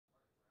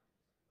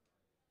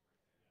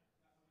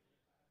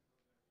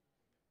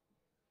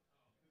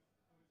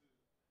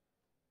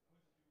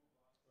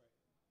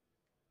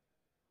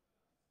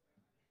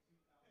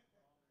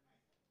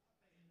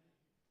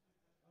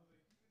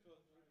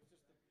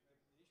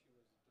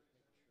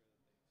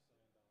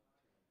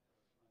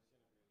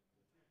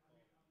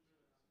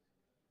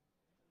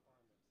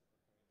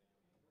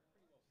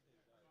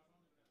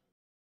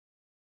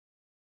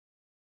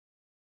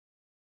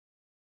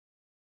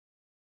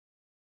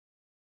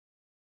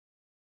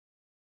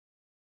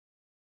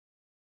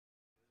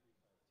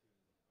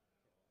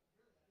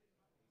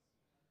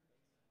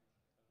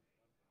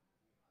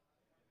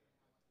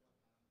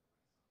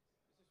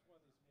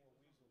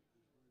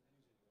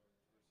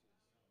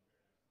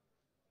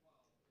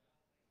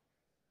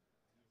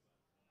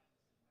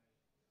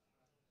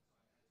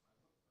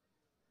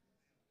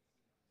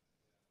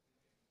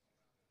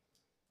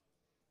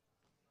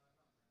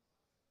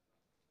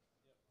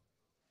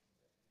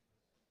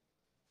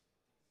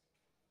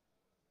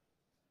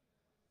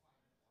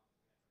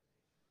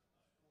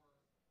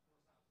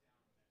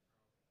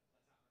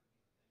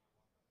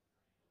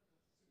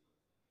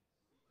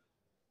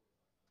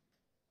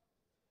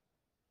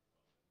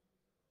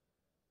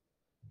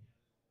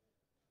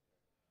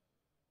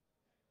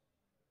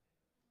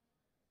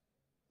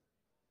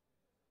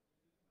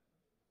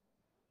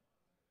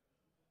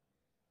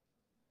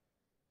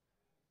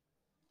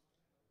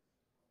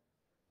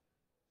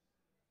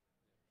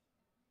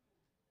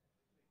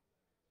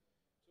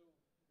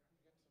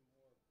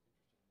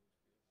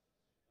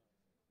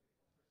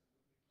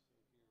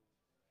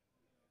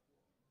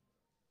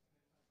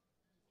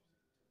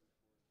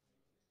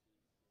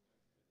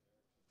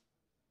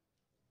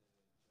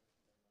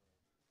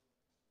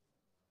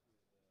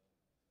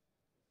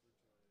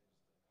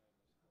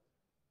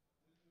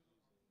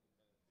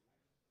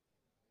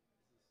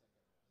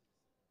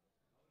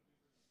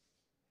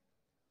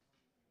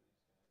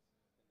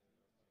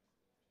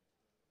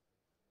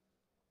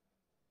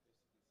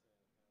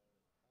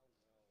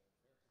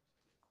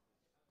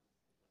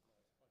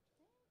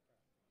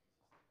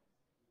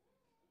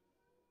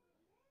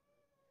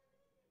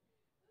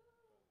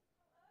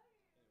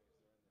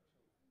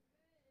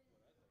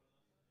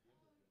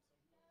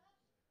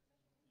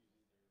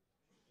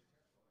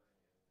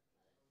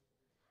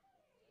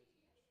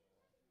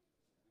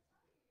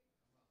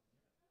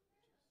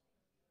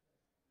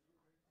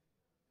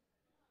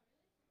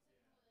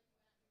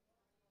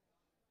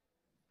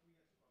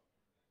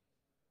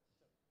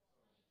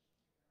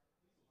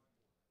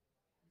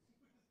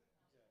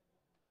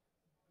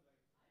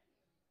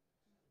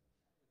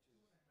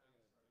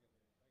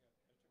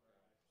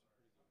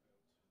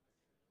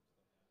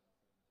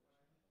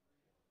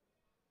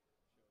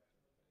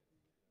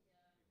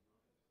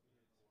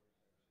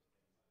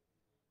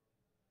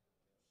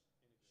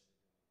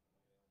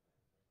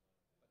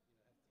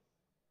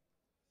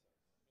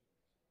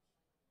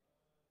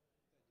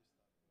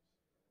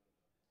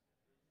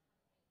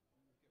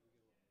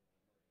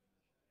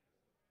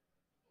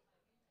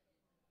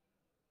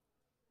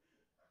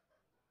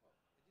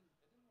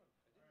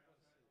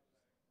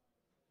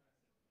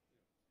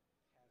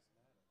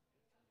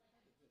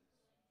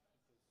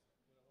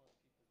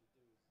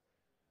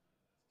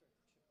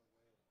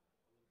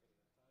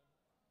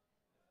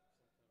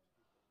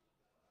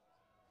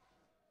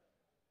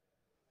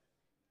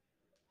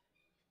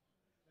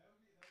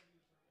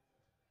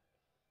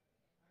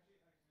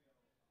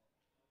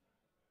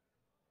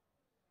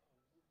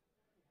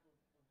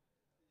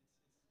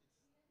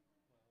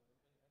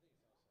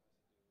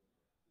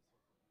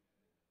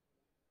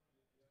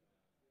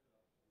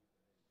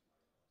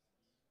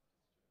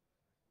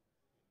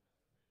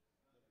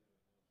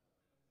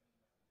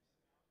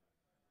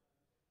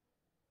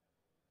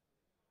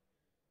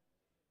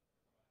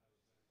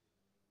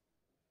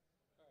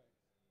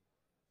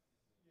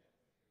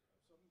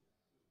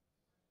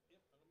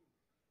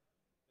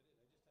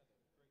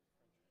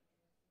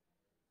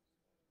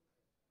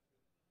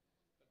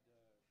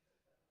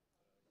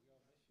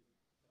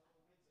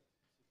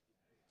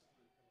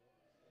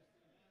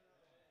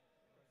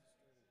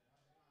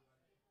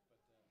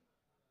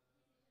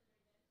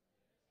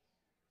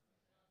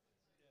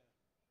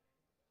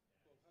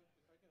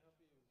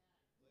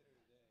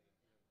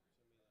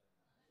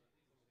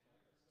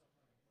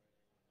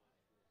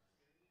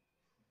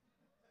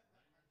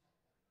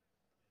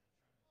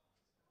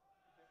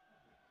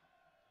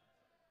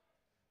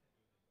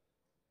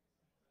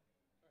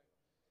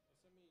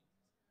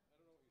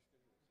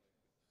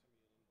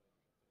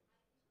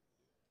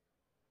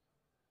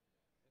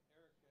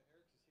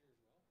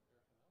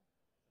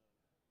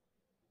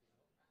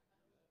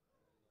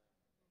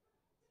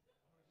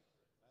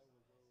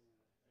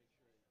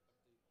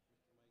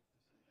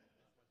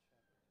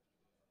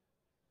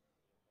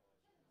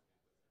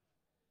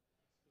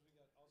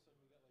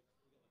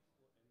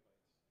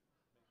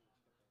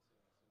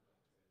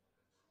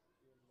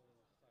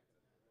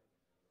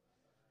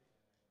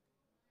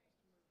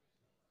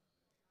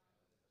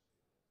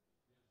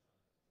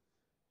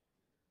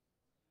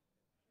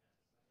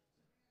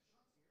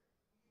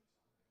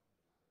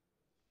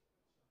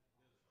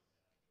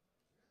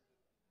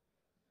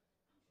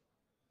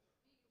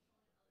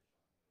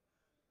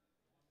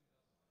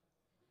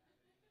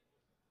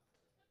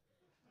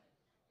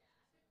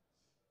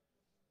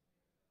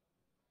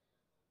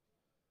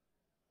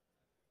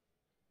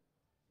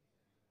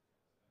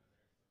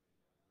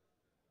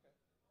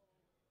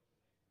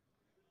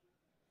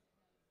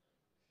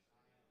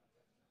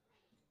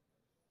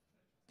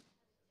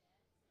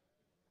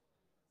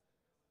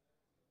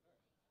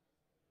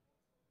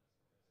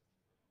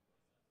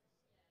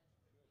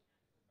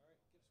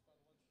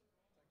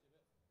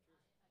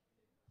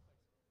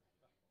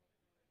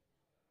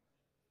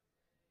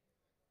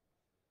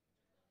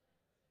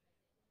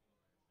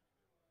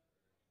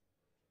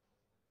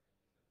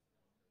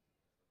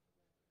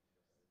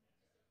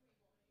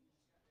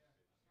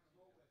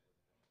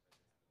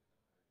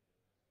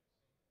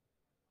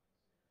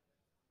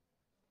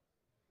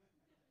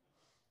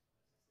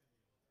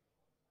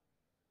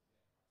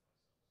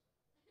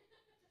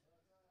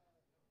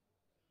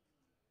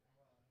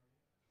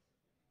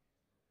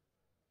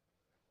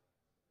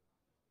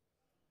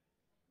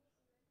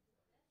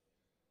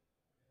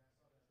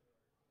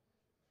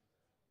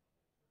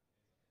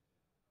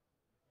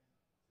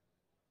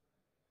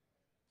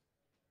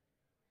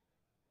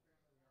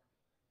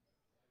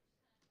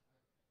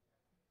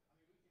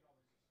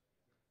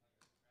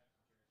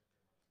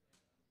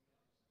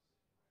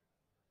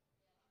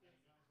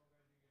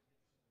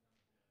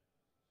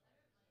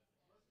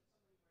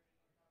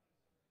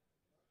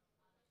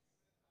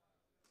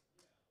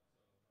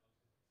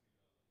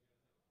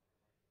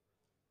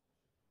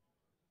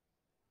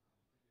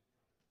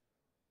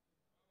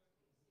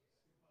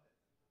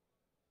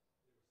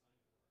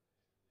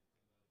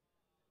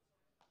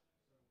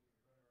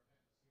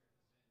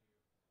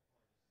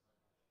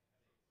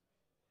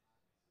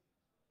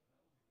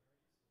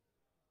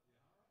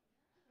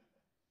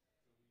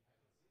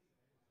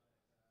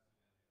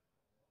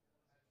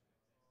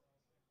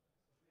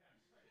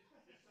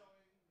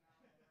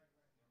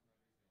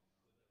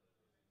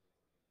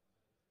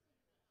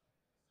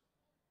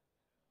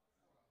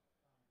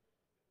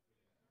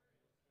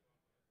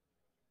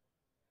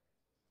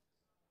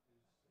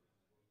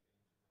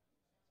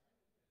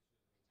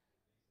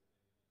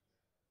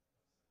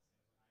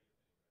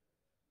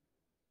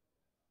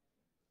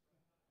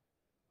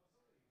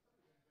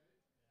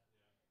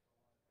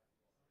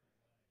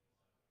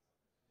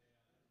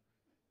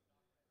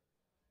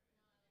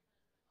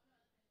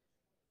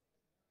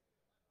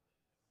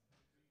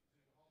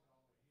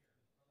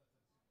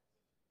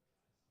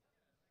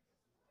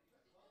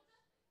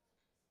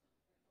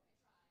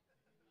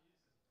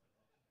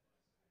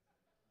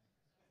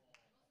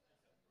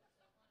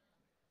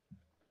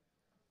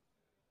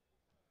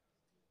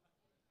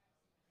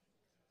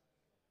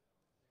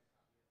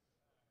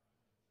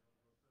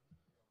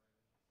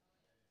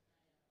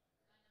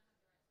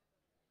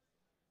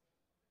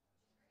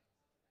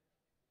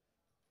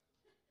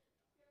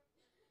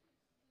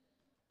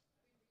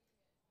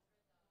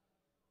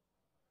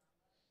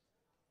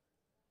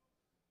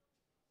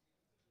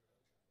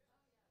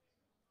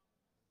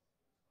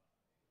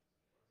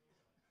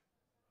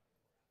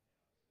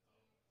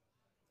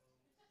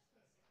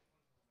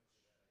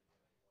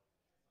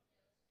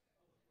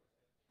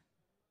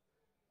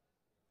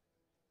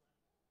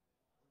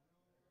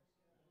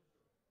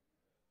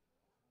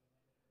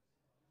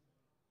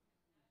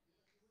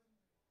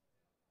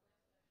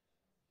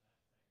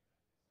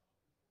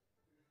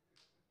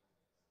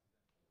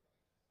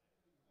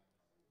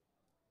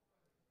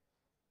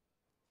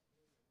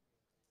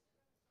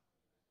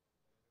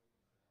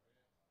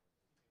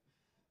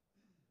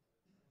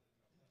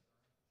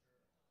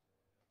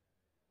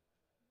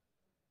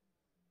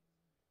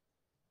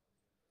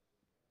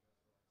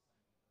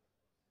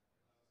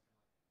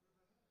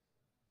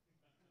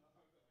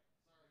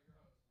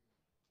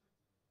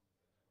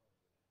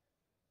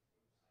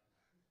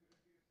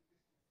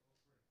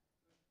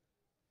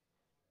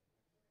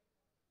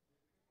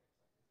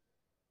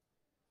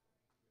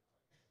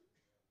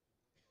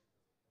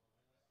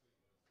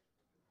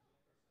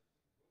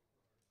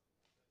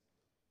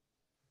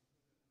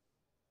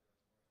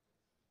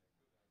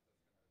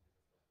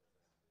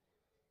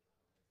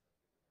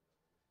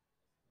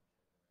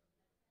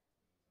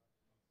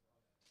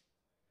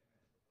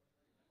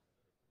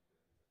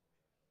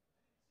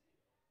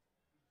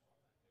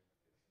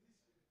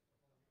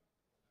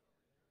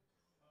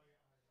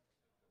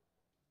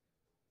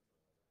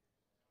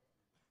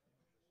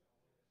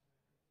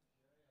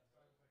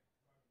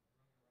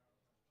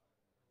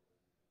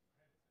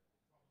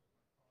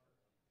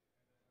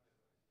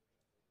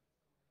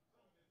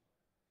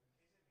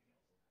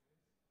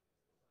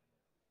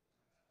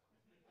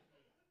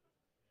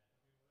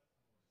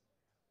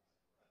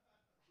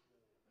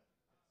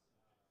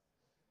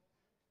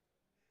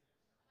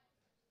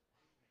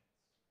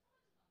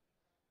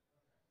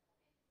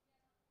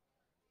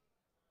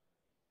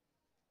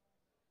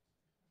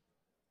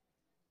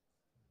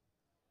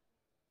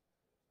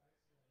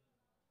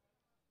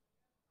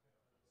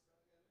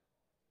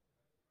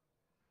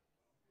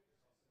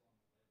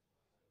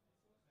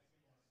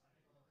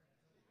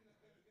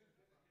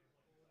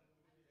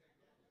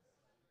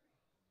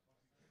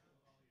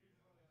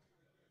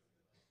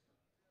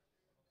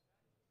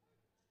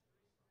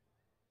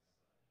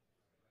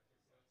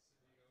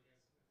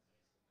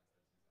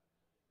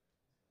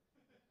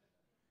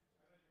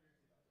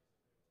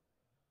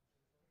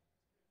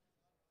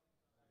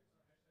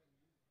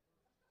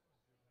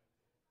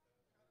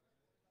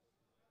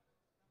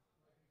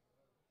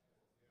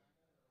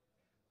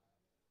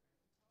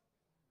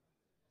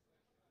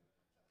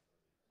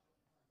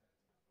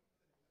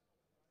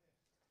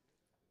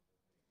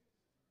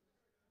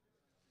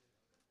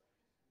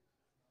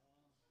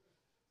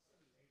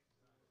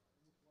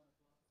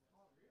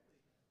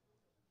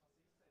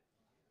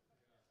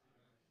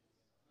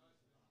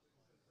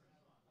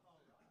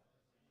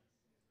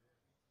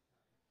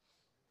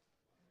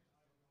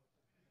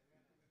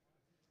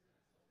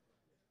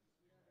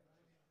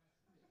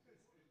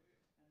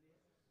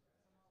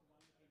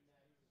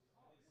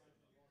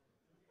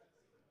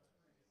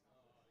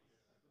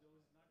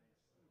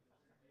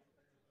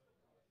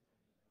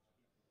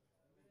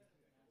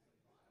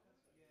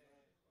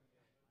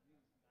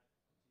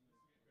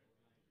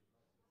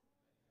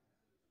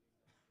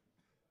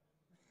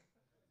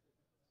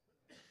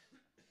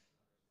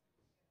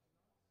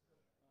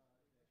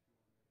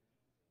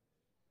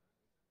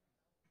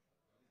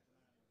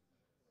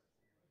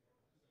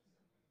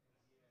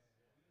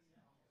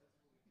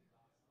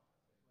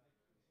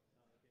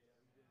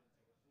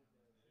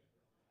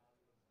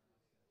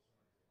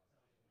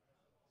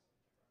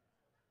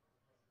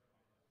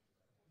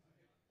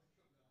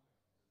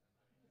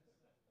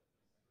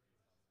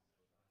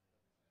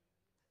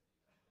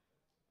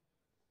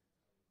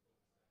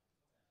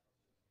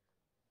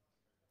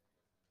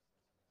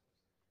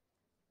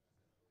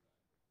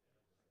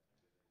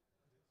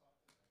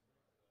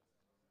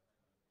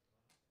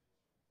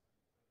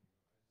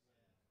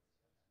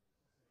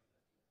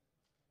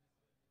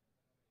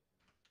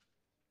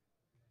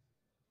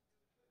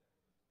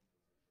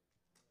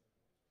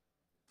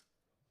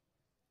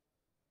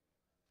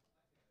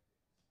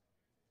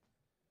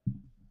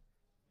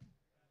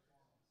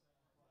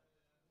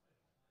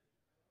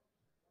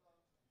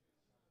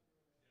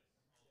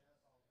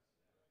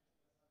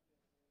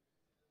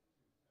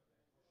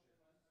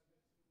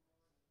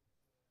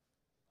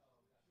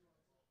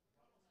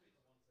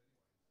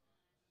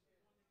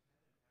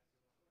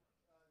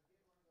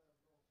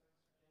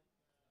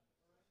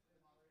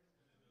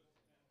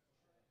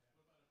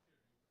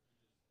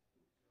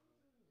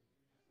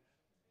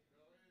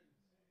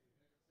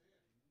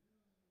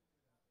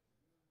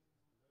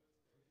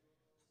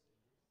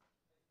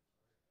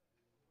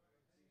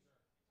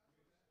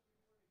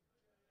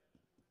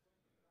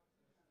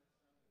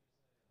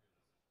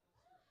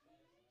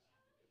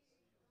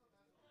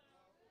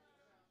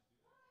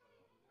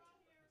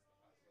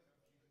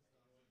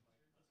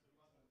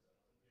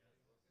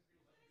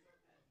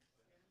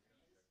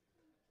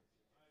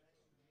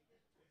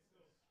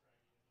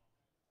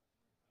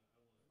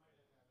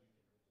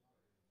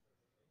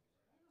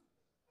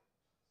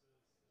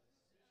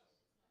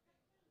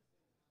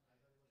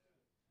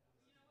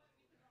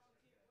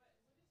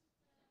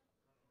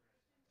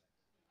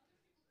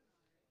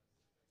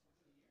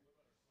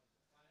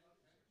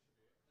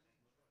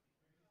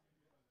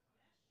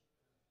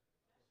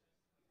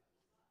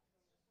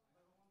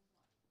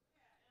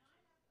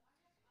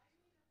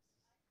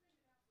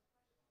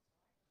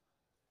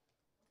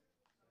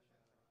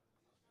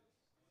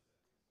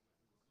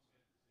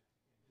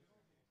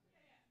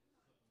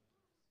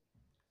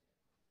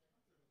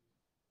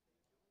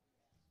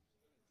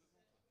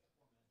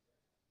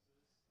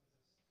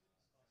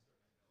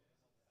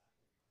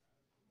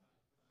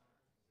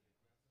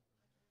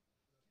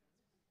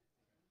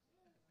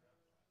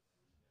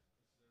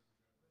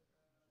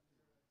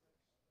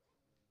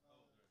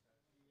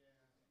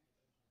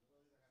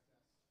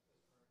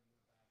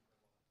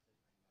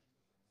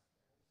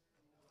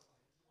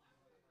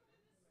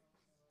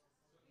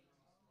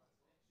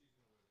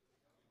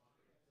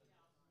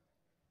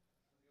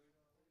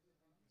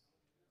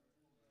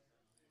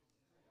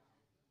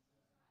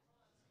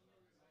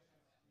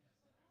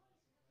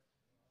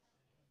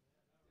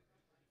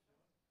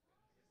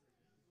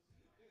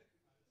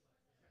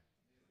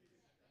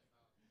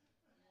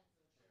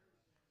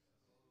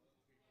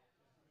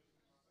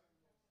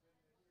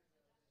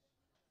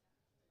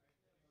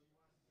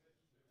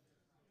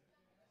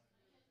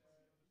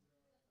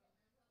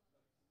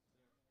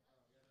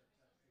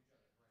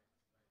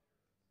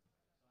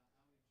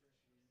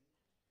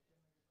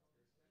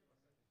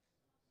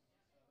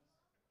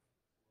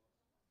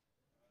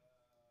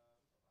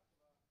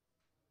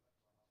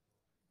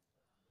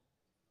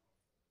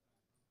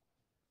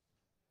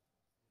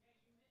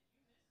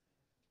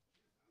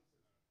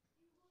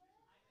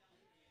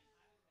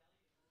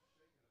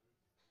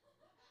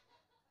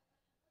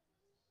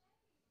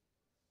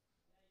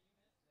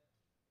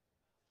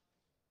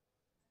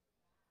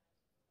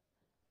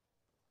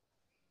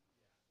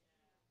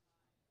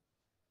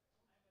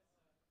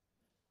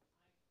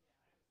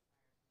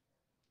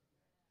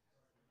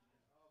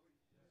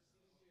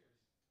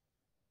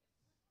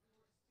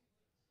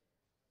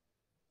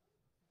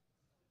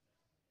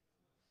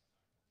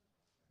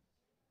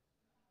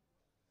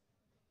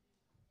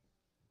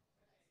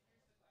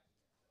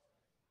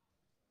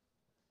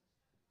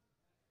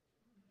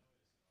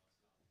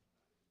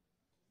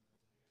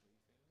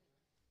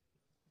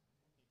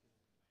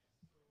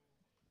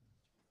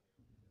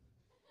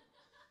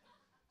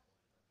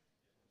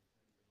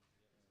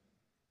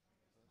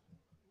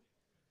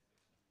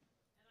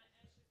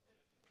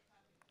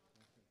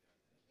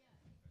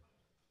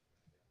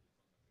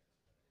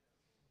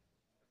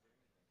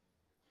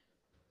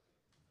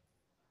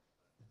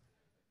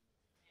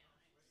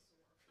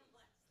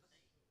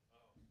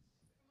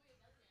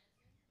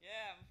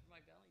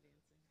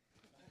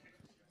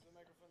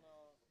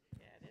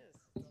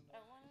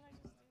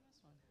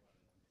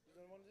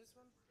this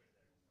one?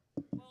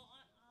 Well,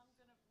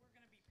 we're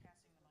gonna be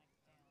passing the mic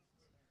down.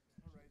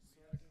 All right,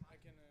 so Yeah.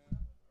 I can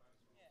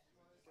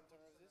turn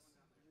off this.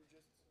 You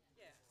just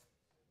Yeah.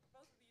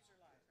 Both of these are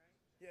live, right?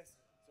 yes.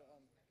 So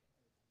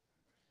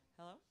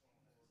Hello?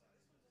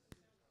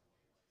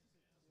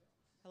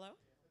 Hello?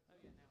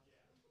 Oh yeah, now.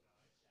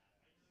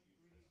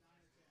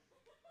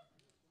 So is Ken not?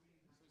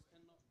 Is Ken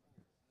not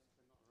around?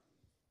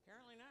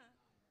 Apparently not.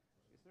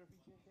 Is there a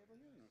VGA cable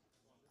here or not?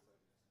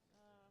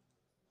 Uh,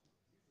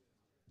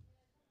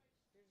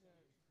 here's a.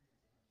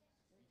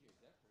 VGA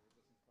deck or it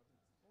doesn't plug in?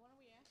 Well, why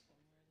don't we ask him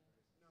where the?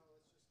 No,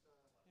 let's just,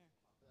 Here. that's fine,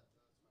 let's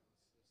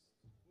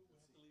We'll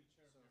have to leave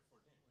chairs here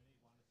for Dan.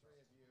 three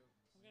of you.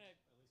 I'm gonna. Yes,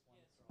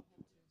 we'll have to.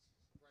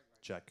 Right.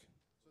 check.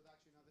 So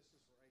actually, no, this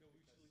is right. No,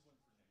 we because should leave one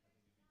for Dan. I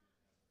think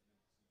it'd be good to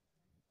have her and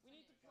then we'll see. We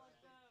need to plug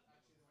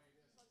Actually, the way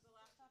it is. plug the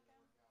laptop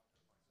in.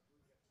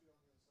 We got two on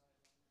the other side.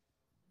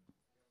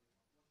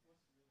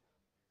 What's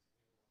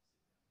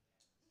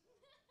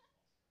really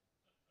happening here is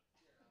if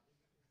people want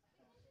to sit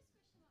down, Dan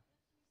is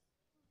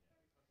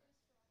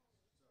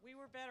We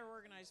were better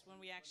organized when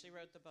we actually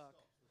wrote the book.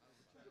 We're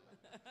all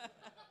saying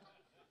right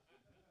lies. Just,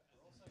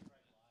 everybody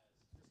grab a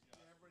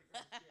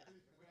chair.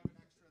 If we have an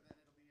extra, then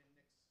it'll be in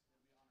Nick's, it'll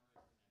be honorary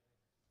for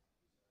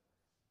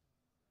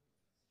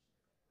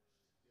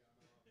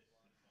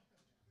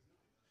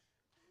Nick.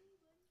 Yeah,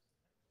 I'm not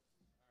on.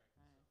 All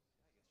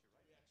right, so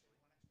I guess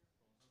you're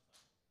right,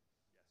 actually.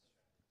 one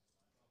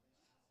extra?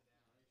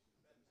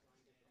 Yes.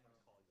 Sit down.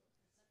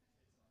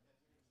 I'm going to call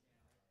you.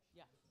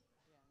 Yeah.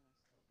 Yeah.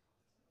 Nice.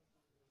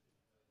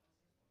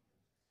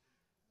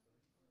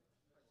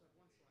 All right, so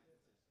one slide,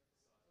 that's it.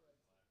 All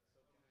right.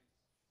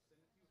 So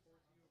can I send it to you,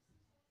 forward to you?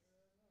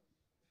 Good.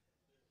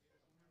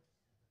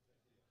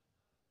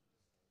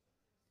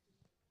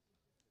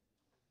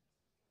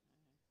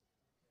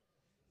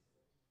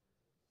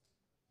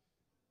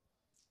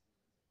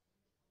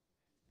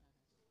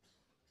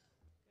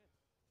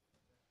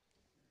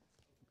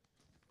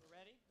 We're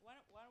ready? Why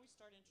don't we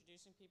start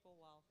introducing people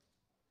while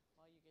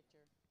you get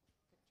your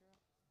picture up?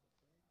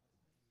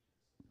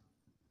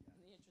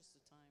 In the interest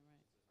of time,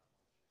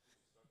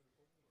 right?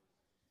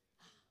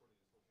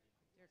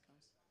 Here it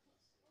comes.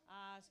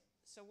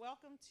 So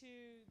welcome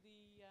to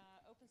the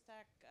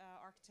OpenStack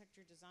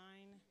Architecture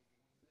Design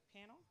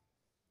panel.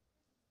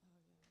 Oh,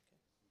 yeah, okay.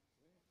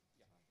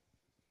 Yeah.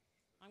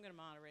 I'm going to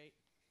moderate.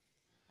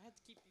 I had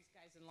to keep these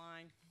guys in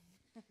line.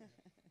 Yeah.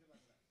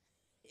 Right.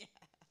 Yeah.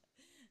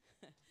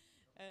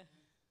 Right.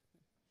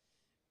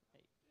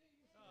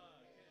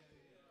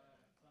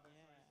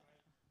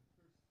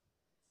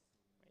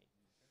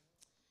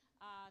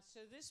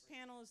 So this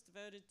panel is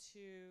devoted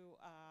to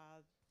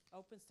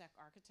OpenStack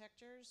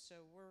architectures.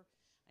 So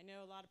I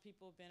know a lot of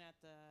people have been at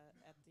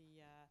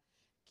the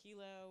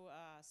Kilo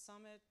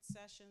Summit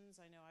sessions.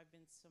 I know I've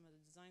been to some of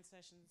the design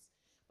sessions,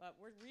 but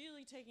we're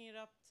really taking it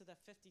up to the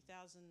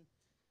 50,000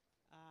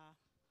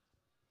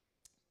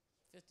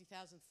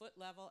 foot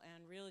level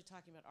and really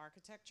talking about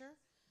architecture.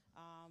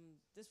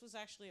 This was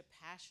actually a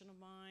passion of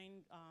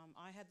mine.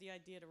 I had the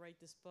idea to write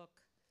this book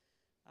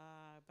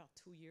about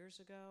 2 years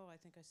ago. I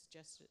think I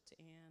suggested it to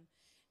Anne,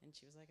 and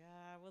she was like,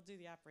 we'll do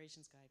the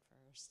operations guide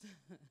first.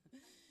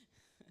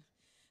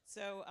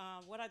 So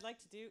what I'd like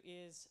to do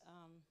is,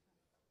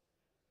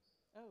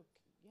 do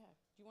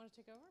you want to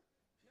take over?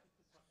 Yeah,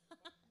 that's fine.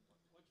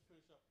 Why don't you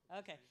finish up?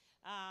 Okay.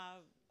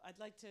 I'd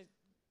like to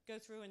go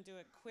through and do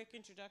a quick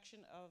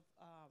introduction of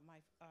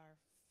our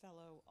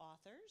fellow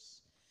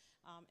authors.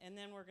 And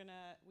then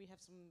we have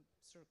some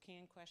sort of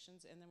canned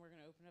questions, and then we're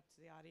going to open up to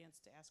the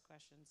audience to ask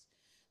questions.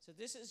 So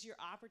this is your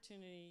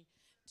opportunity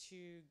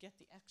to get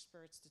the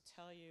experts to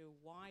tell you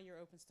why your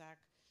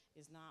OpenStack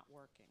is not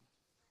working.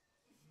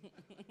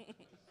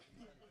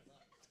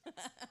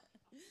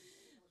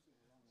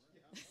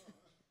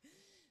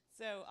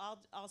 So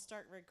I'll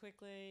start very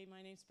quickly.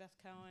 My name's Beth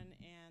Cohen,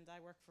 and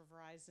I work for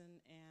Verizon.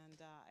 And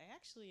I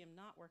actually am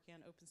not working on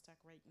OpenStack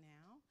right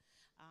now,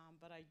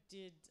 but I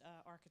did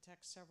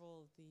architect several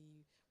of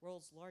the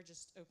world's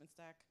largest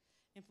OpenStack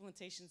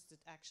implementations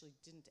that actually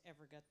didn't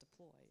ever get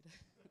deployed.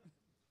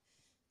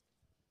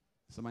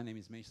 So my name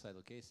is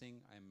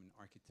Saidel-Keesing. I'm an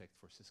architect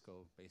for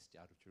Cisco based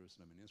out of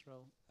Jerusalem in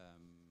Israel.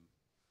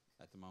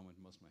 At the moment,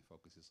 most of my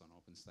focus is on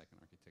OpenStack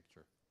and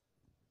architecture.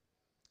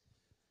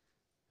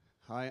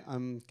 Hi,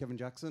 I'm Kevin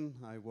Jackson.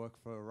 I work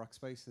for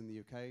Rackspace in the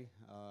UK.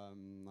 I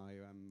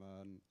am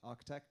an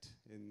architect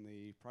in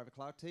the private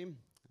cloud team.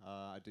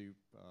 I do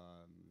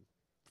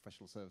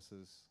professional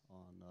services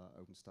on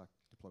OpenStack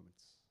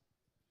deployments.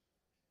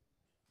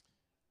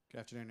 Good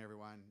afternoon,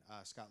 everyone.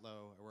 Scott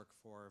Lowe. I work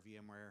for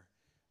VMware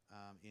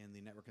in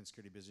the Network and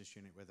Security Business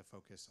Unit with a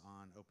focus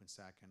on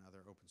OpenStack and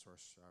other open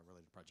source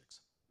related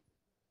projects.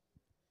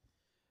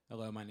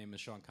 Hello, my name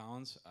is Sean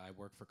Collins. I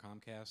work for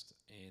Comcast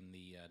in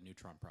the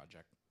Neutron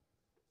project.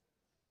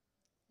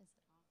 Is it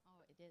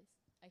on? Oh, it is.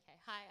 Okay.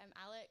 Hi, I'm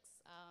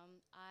Alex.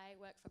 I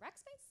work for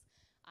Rackspace.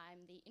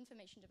 I'm the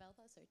information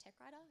developer, so tech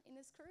writer in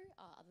this crew,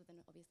 other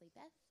than obviously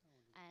Beth.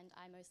 And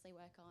I mostly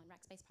work on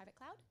Rackspace Private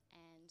Cloud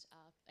and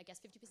I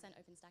guess 50%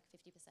 OpenStack,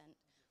 50%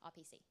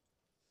 RPC.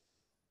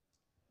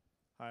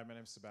 Hi, my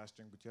name is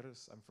Sebastian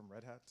Gutierrez. I'm from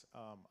Red Hat.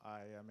 I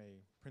am a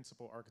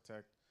principal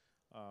architect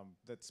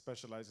that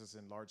specializes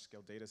in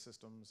large-scale data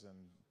systems and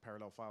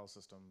parallel file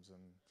systems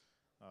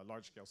and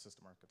large-scale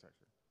system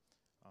architecture.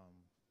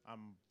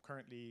 I'm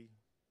currently,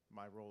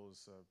 my role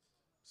is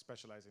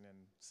specializing in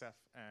Ceph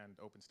and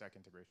OpenStack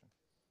integration.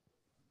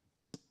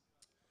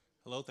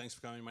 Hello, thanks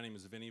for coming. My name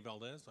is Vinny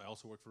Valdez. I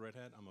also work for Red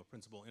Hat. I'm a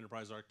principal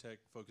enterprise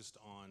architect focused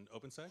on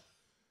OpenStack.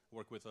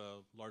 Work with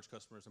large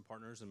customers and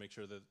partners and make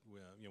sure that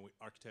we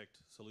architect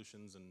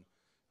solutions and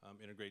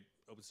integrate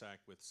OpenStack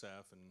with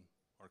Ceph and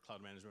our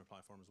cloud management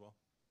platform as well.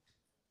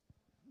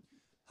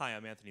 Hi,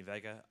 I'm Anthony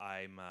Vega.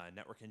 I'm a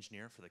network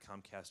engineer for the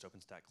Comcast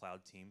OpenStack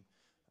Cloud team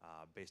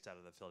based out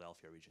of the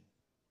Philadelphia region.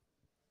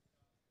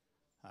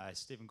 Hi,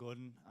 Stephen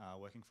Gordon,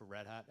 working for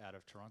Red Hat out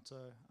of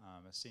Toronto.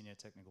 I'm a senior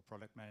technical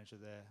product manager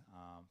there,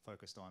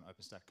 focused on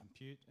OpenStack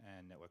compute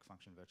and network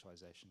function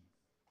virtualization.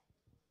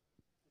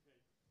 Okay.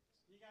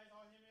 You guys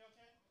all hear me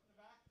okay in the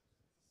back?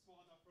 It's a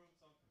small enough room.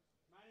 So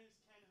my name is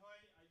Ken Hui.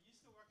 I used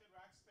to work at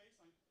Rackspace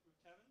with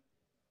Kevin,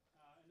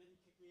 and then he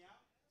kicked me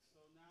out. So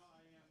now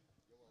I am.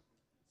 You're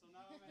welcome. So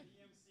now I'm at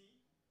EMC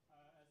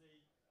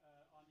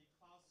on the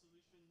cloud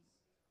solutions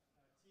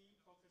team,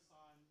 focused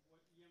on what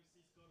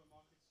EMC's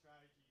go-to-market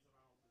strategies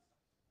around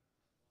OpenStack.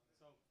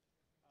 So,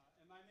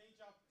 and my main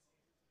job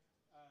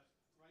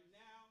right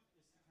now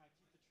is to kind of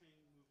keep the train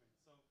moving.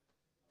 So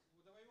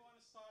the way we want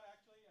to start,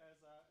 actually,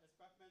 as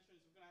Beth mentioned,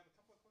 is we're going to have a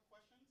couple of quick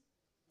questions,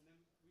 and then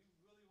we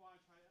really want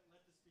to try to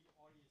let this be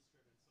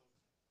audience-driven.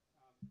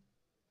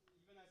 So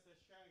even as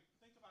they're sharing,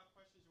 think about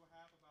questions you'll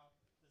have about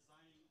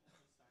designing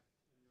OpenStack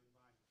in your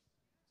environment.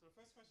 So the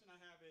first question I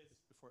have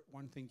is... Before,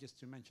 one thing just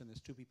to mention,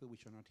 there's two people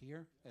which are not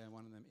here.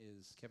 One of them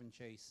is Kevin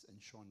Chase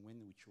and Sean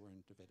Wynn, which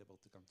weren't available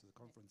to come to the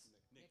conference.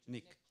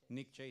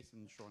 Nick Chase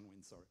and Sean Wynn,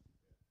 sorry.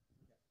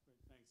 Okay,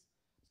 great, thanks.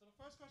 So the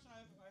first question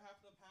I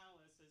have for the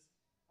panelists is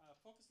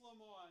focus a little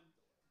more on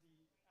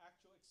the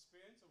actual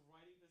experience of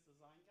writing this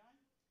design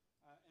guide.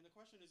 And the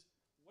question is,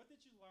 what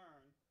did you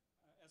learn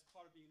as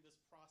part of being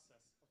this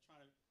process of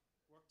trying to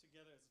work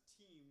together as a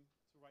team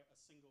to write a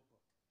single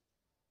book?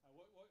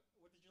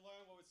 What did you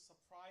learn? What was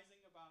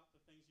surprising about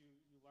the things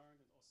you learned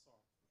or saw?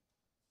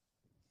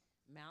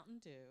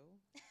 Mountain Dew,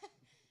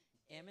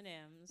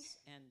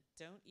 M&Ms, and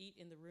don't eat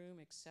in the room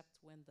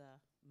except when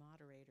the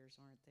moderators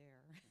aren't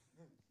there.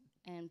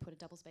 And put a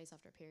double space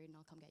after a period and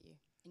I'll come get you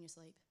in your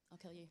sleep. I'll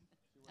kill you.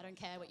 I don't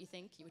care what you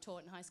think you were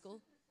taught in high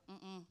school.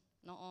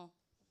 Not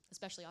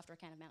especially after a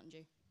can of Mountain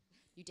Dew.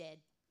 You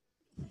dead.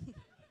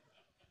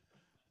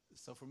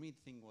 So for me, the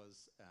thing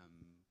was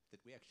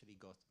that we actually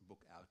got a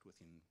book out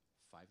within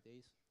 5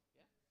 days,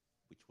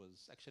 which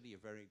was actually a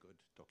very good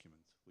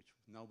document, which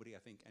I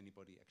think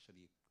anybody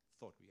actually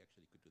thought we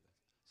actually could do that.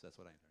 So that's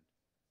what I learned.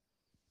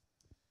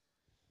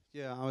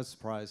 Yeah, I was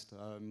surprised.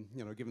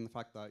 Given the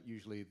fact that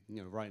usually,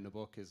 writing a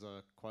book is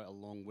quite a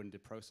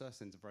long-winded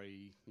process and it's a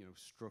very,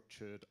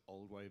 structured,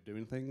 old way of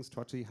doing things.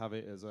 To actually have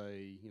it as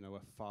a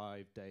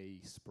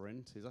 5-day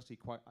sprint is actually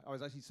I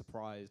was actually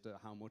surprised at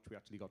how much we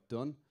actually got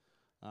done,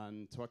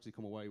 and to actually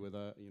come away with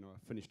a, a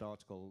finished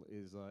article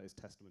is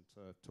testament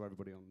to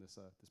everybody on this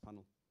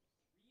panel.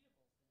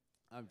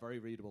 Readable. And very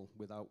readable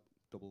without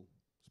double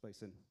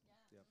spacing.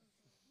 Yeah.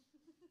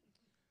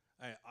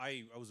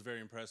 I was very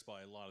impressed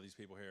by a lot of these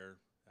people here.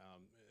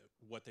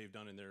 What they've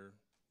done in their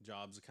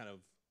jobs, the kind of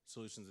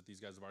solutions that these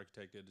guys have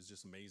architected is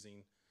just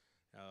amazing.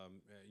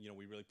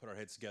 We really put our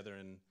heads together,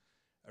 and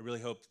I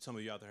really hope some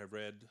of you out there have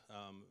read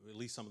at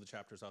least some of the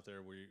chapters out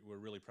there. We're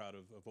really proud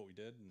of what we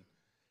did, and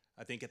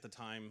I think at the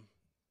time,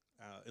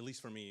 at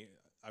least for me,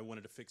 I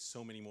wanted to fix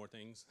so many more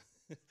things.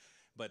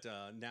 But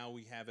now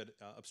we have it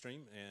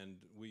upstream,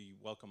 and we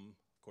welcome,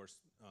 of course,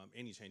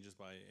 any changes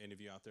by any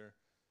of you out there,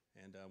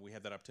 and we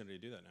have that opportunity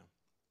to do that now.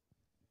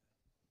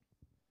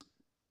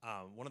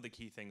 One of the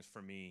key things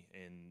for me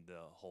in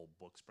the whole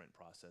book sprint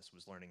process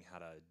was learning how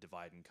to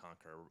divide and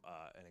conquer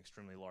an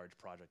extremely large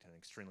project in an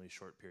extremely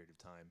short period of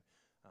time.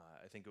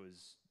 I think it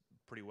was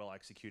pretty well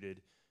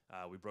executed.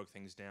 We broke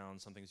things down,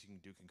 some things you can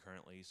do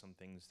concurrently, some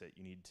things that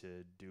you need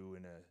to do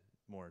in a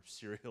more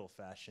serial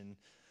fashion.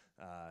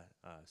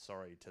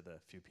 Sorry to the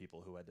few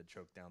people who had to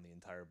choke down the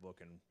entire book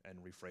and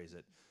rephrase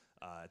it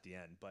at the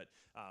end. But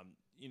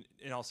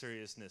in all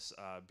seriousness,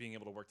 being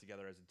able to work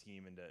together as a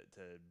team and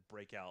to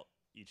break out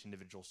each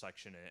individual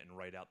section and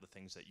write out the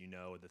things that you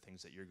know, the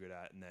things that you're good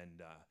at, and then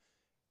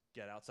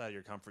get outside of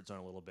your comfort zone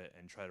a little bit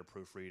and try to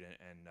proofread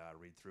and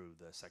read through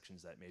the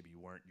sections that maybe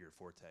weren't your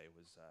forte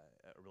was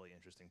a really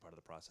interesting part of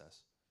the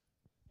process.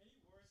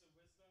 Any words of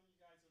wisdom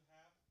you guys would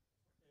have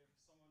if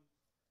someone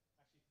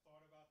actually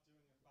thought about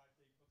doing a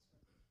 5-day book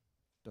sprint?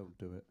 Don't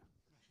do it.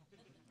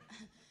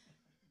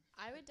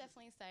 I would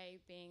definitely say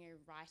being a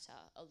writer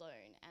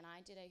alone, and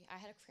I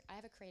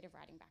have a creative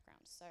writing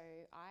background, so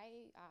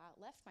I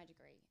left my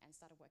degree and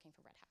started working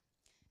for Red Hat,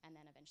 and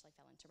then eventually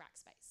fell into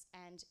Rackspace.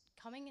 And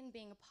coming and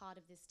being a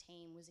part of this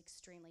team was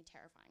extremely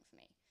terrifying for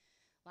me.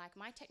 Like,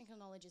 my technical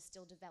knowledge is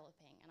still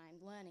developing, and I'm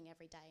learning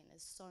every day, and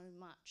there's so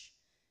much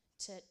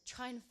to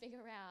try and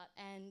figure out.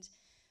 And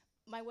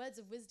my words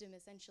of wisdom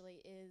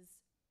essentially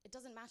is it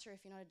doesn't matter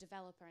if you're not a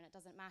developer, and it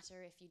doesn't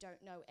matter if you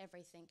don't know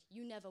everything.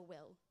 You never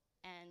will.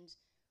 And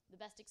the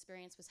best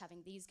experience was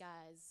having these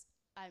guys.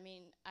 I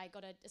mean, I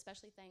got to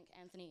especially thank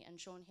Anthony and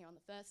Sean here on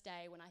the first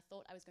day when I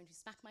thought I was going to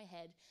smack my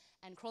head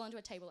and crawl onto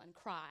a table and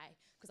cry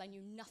because I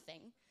knew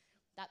nothing,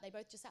 that they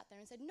both just sat there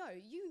and said, no,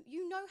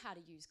 you know how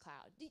to use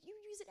cloud. You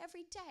use it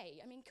every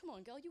day. I mean, come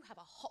on, girl, you have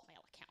a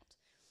Hotmail account.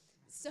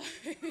 So,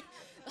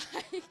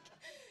 like,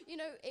 you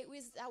know,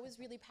 that was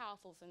really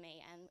powerful for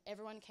me, and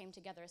everyone came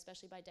together,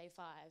 especially by day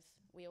 5.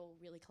 We all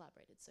really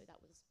collaborated, so that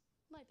was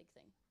my big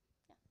thing.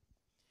 Yeah.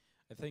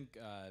 I think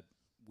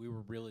we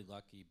were really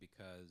lucky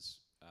because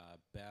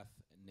Beth,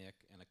 Nick,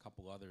 and a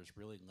couple others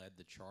really led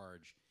the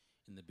charge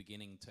in the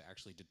beginning to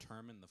actually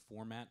determine the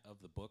format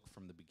of the book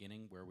from the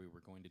beginning, where we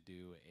were going to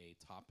do a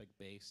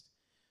topic-based,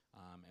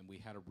 and we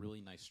had a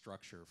really nice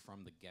structure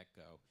from the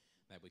get-go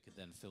that we could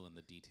then fill in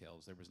the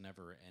details. There was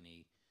never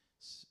any,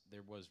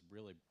 there was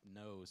really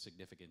no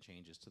significant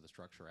changes to the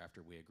structure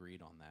after we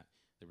agreed on that.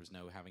 There was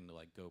no having to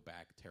like go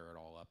back, tear it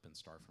all up, and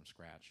start from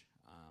scratch.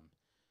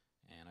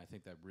 And I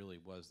think that really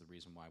was the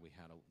reason why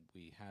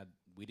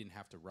we didn't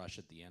have to rush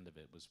at the end of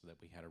it, was that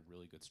we had a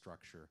really good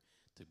structure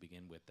to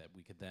begin with that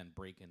we could then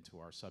break into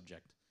our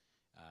subject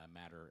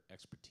matter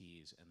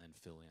expertise and then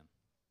fill in.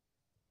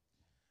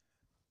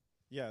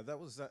 Yeah, that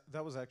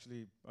was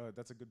actually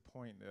that's a good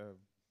point.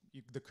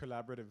 The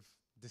collaborative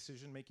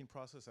decision-making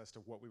process as to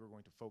what we were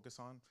going to focus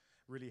on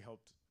really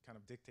helped kind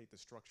of dictate the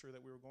structure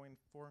that we were going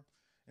for,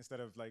 instead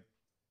of like,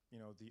 you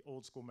know, the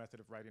old school method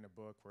of writing a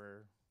book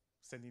where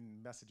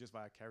sending messages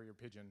via carrier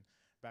pigeon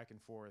back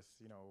and forth,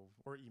 you know,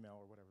 or email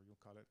or whatever you'll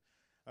call it.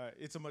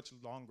 It's a much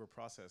longer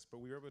process, but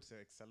we were able to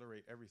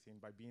accelerate everything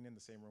by being in the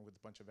same room with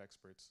a bunch of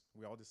experts.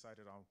 We all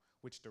decided on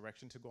which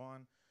direction to go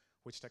on,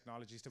 which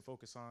technologies to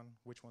focus on,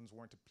 which ones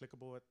weren't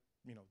applicable at,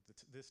 you know,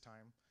 this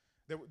time.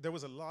 There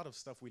was a lot of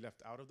stuff we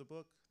left out of the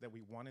book that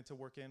we wanted to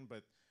work in,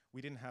 but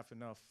we didn't have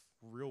enough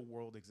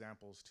real-world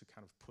examples to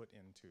kind of put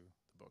into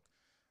the book.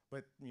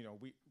 But, you know,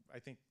 I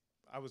think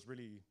I was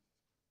really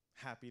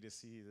happy to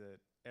see that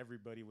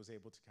everybody was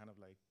able to kind of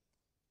like,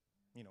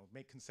 you know,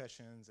 make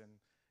concessions and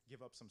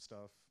give up some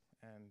stuff.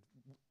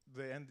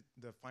 And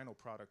the final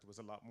product was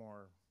a lot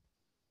more,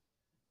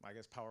 I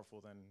guess, powerful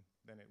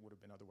than it would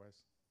have been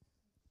otherwise.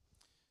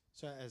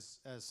 So as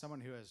someone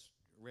who has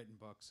written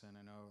books, and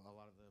I know a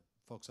lot of the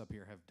folks up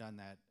here have done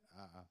that,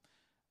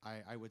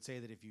 I would say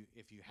that if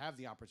you have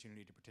the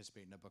opportunity to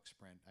participate in a book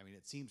sprint, I mean,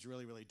 it seems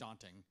really, really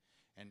daunting.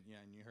 And, you know,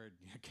 and you heard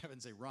Kevin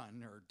say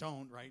run or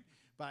don't, right?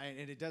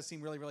 And it does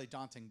seem really, really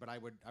daunting, but I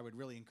would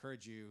really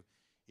encourage you,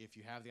 if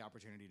you have the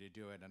opportunity to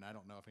do it, and I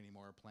don't know if any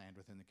more are planned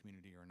within the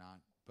community or not,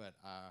 but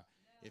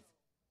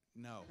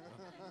no.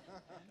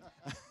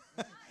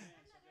 I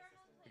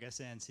guess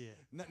Anne's here.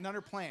 None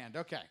are planned,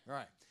 okay, all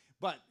right.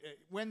 But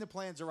when the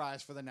plans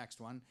arise for the next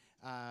one,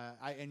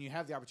 and you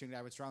have the opportunity,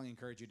 I would strongly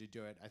encourage you to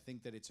do it. I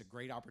think that it's a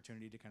great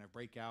opportunity to kind of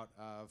break out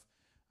of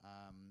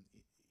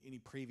any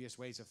previous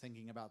ways of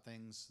thinking about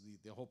things,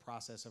 the whole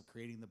process of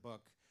creating the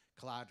book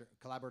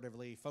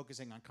collaboratively,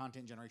 focusing on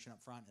content generation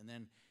up front, and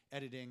then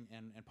editing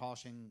and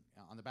polishing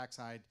on the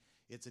backside.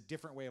 It's a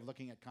different way of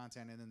looking at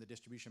content, and then the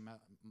distribution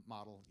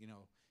model, you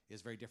know,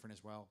 is very different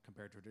as well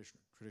compared to a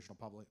traditional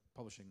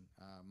publishing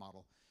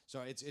model.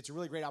 So it's a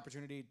really great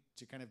opportunity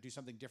to kind of do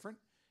something different.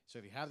 So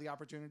if you have the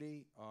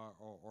opportunity,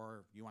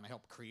 or you want to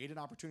help create an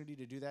opportunity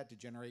to do that, to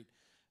generate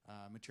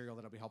material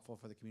that'll be helpful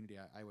for the community,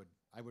 I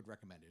would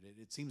recommend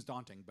it. It seems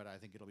daunting, but I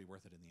think it'll be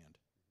worth it in the end.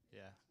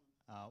 Yeah.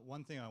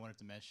 One thing I wanted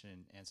to mention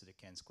in answer to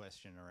Ken's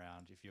question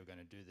around if you're going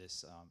to do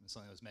this,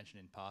 something that was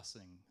mentioned in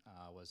passing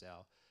was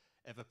our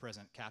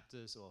ever-present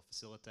captors or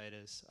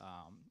facilitators,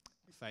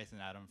 Faith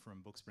and Adam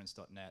from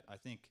booksprints.net. I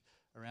think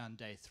around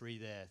day 3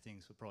 there,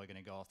 things were probably going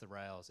to go off the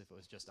rails if it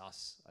was just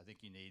us. I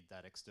think you need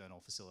that external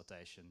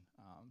facilitation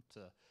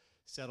to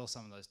settle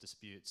some of those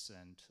disputes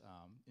and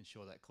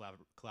ensure that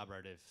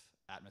collaborative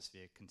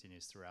atmosphere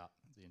continues throughout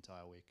the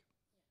entire week.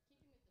 Yeah,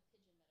 keeping with the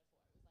pigeon metaphor,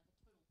 it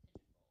was like a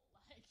total pigeon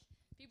ball. Like,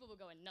 people were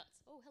going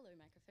nuts. Oh, hello,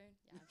 microphone.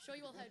 Yeah, I'm sure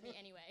you all heard me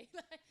anyway.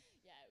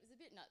 Yeah, it was a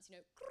bit nuts, you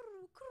know,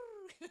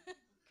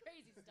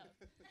 crazy stuff.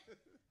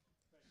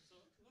 Right, so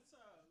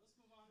let's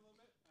move on a little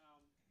bit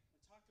and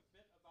talk a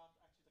bit about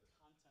actually the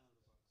content of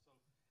the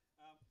book.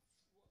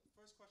 So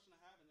first question I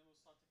have, and then we'll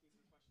start taking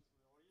some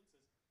questions from the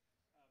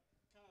audience,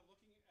 is kind of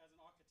looking as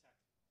an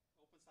architect,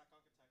 OpenStack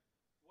architect,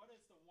 what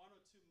is the 1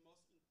 or 2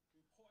 most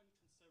important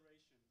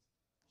considerations you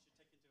should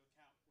take into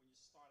account when you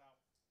start out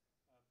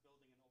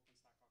building an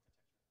OpenStack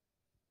architecture?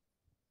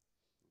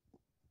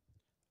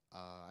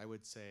 I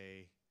would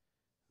say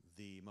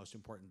the most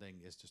important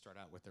thing is to start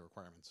out with the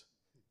requirements.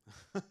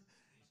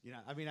 You know,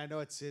 I mean, I know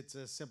it's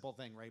a simple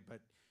thing, right? But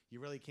you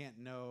really can't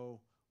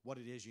know what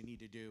it is you need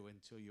to do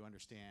until you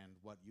understand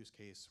what use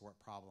case, what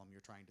problem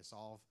you're trying to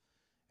solve.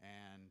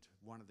 And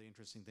one of the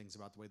interesting things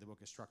about the way the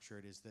book is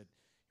structured is that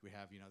we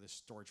have, you know, this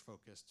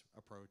storage-focused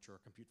approach or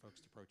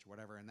compute-focused approach or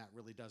whatever, and that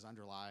really does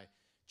underlie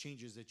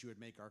changes that you would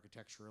make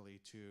architecturally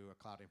to a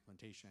cloud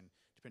implementation,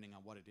 depending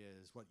on what it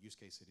is, what use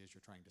case it is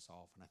you're trying to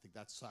solve. And I think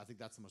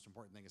that's the most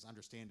important thing, is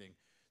understanding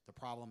the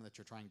problem that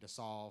you're trying to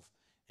solve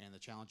and the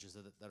challenges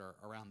that are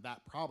around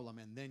that problem,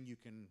 and then you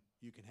can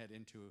head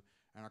into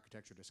an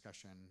architecture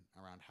discussion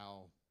around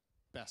how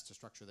best to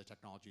structure the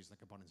technologies and the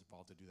components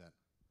involved to do that.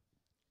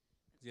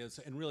 Yes,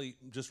 and really,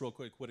 just real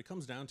quick, what it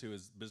comes down to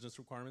is business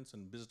requirements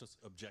and business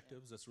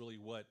objectives. That's really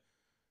what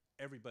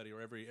everybody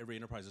or every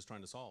enterprise is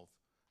trying to solve.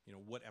 You know,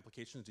 what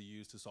applications do you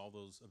use to solve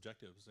those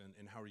objectives,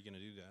 and how are you going to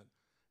do that?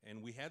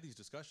 And we had these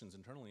discussions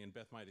internally, and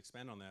Beth might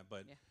expand on that,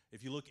 but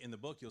if you look in the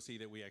book, you'll see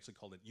that we actually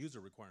called it user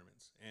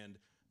requirements. And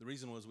the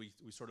reason was we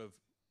sort of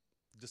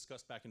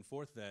discussed back and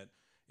forth that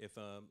if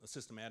a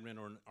system admin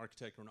or an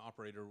architect or an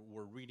operator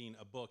were reading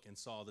a book and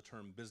saw the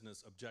term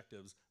business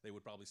objectives, they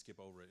would probably skip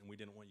over it, and we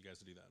didn't want you guys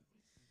to do that.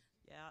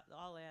 Yeah,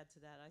 I'll add to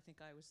that. I think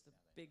I was the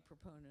big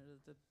proponent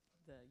of the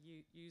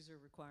user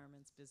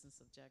requirements, business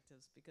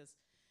objectives, because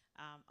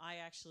I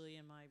actually,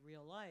 in my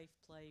real life,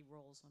 play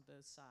roles on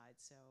both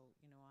sides. So,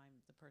 you know,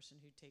 I'm the person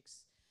who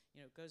takes,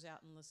 you know, goes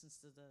out and listens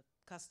to the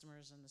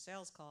customers and the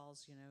sales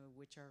calls, you know,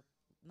 which are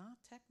not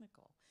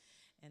technical.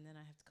 And then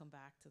I have to come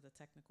back to the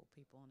technical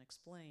people and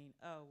explain,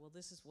 oh, well,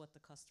 this is what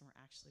the customer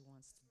actually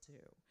wants to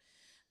do.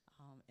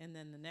 And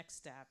then the next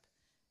step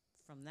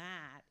from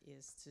that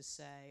is to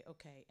say,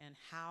 okay, and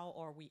how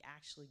are we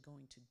actually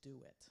going to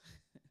do it?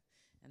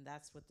 And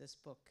that's what this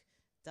book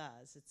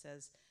does. It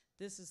says,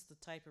 this is the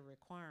type of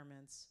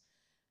requirements.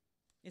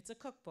 It's a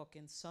cookbook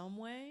in some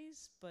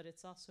ways, but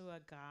it's also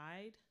a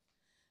guide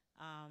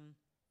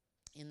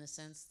in the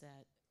sense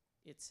that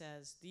it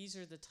says, these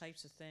are the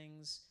types of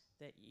things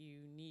that you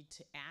need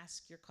to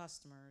ask your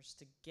customers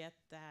to get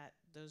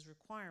those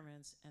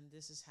requirements, and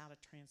this is how to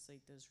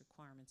translate those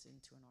requirements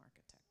into an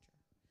architecture.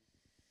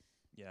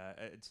 Yeah,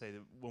 I'd say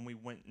that when we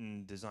went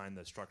and designed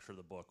the structure of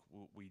the book,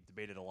 we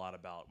debated a lot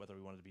about whether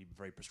we wanted to be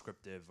very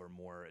prescriptive or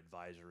more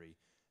advisory.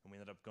 And we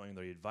ended up going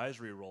the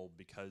advisory role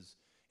because,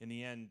 in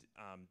the end,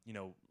 you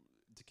know,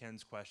 to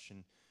Ken's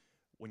question,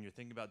 when you're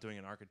thinking about doing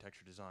an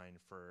architecture design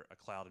for a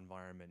cloud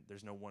environment,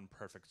 there's no one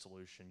perfect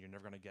solution. You're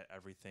never going to get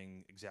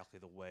everything exactly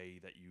the way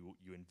that you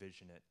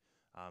envision it.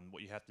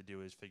 What you have to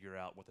do is figure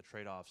out what the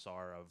trade-offs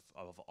are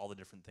of all the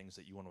different things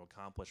that you want to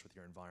accomplish with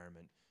your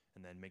environment,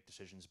 and then make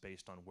decisions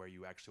based on where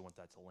you actually want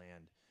that to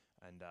land.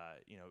 And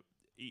you know,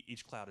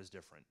 each cloud is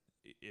different.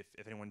 If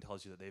anyone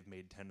tells you that they've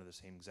made 10 of the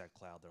same exact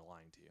cloud, they're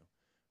lying to you,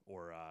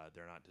 or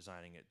they're not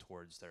designing it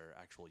towards their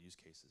actual use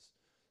cases.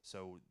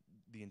 So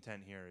the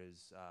intent here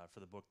is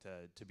for the book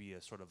to be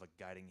a sort of a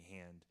guiding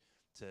hand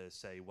to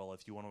say, well,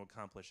 if you want to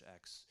accomplish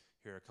X,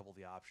 here are a couple of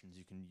the options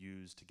you can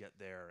use to get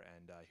there,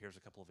 and here's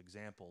a couple of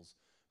examples.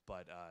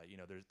 But you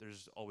know,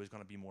 there's always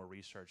going to be more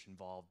research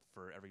involved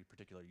for every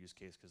particular use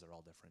case because they're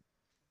all different.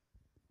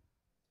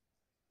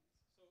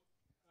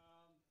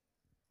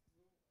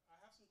 I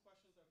have some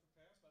questions that are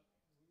prepared, but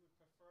we would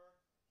prefer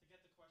to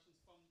get the questions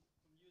from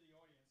you, the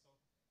audience. So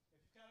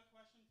if you've got a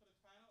question for the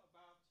panel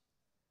about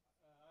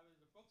either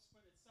the book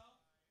sprint itself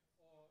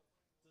or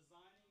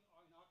designing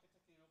or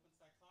architecting an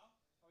OpenStack cloud,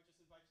 I would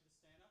just invite you to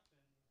stand up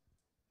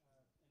and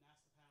ask the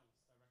panelists directly.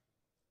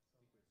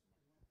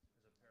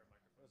 So There's a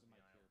pair of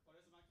microphones in the aisle. Oh,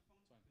 there's a microphone?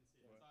 You can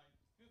see it. Sorry.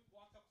 If you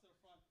walk up to the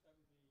front, that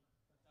would be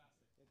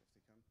fantastic. If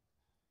they can.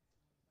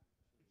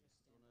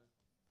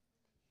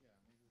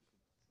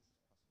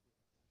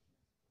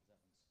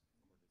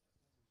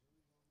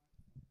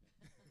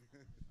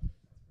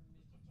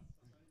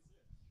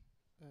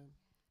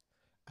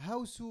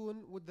 How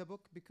soon would the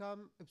book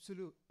become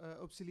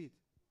obsolete?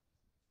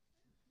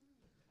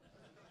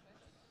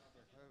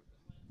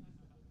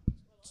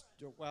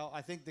 Well,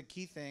 I think the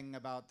key thing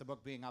about the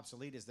book being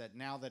obsolete is that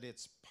now that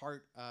it's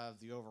part of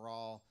the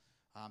overall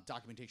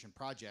documentation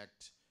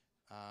project,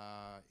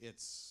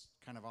 it's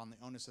kind of on the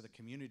onus of the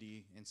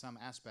community in some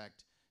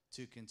aspect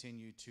to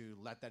continue to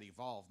let that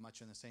evolve,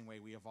 much in the same way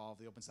we evolve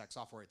the OpenStack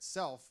software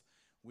itself.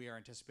 We are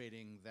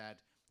anticipating that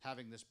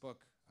having this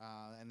book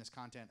and this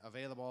content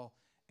available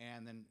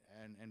and then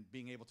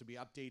being able to be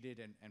updated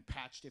and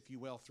patched, if you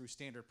will, through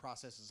standard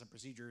processes and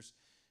procedures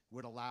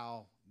would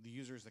allow the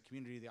users, the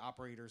community, the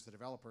operators, the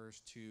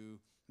developers to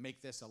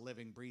make this a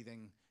living,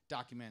 breathing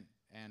document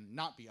and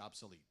not be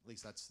obsolete. At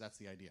least that's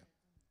the idea.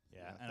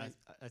 Yeah, and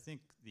I think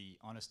the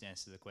honest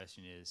answer to the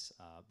question is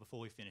before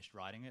we finished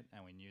writing it,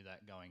 and we knew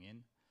that going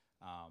in,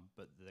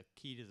 but the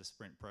key to the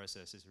sprint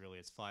process is really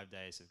it's 5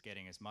 days of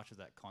getting as much of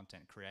that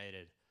content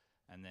created,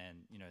 and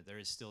then there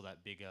is still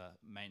that bigger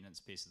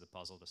maintenance piece of the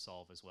puzzle to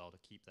solve as well to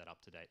keep that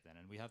up to date then.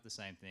 And we have the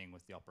same thing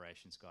with the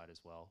operations guide as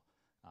well,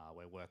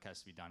 where work has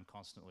to be done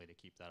constantly to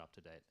keep that up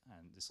to date,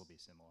 and this will be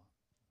similar.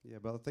 Yeah,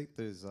 but I think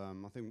there's, I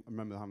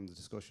remember having the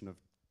discussion of,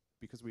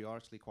 because we are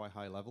actually quite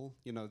high level,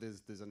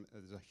 there's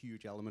a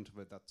huge element of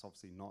it that's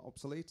obviously not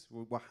obsolete.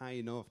 We're high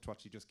enough to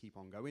actually just keep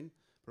on going.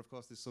 But of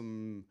course, there's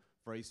some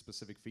very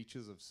specific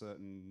features of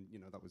certain,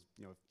 that was,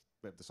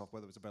 the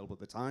software that was available at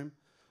the time.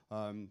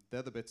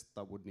 They're the bits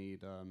that would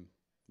need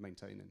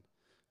maintaining.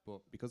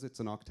 But because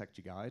it's an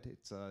architecture guide,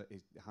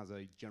 it has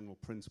a general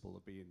principle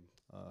of being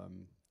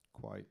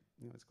quite,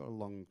 it's got a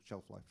long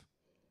shelf life.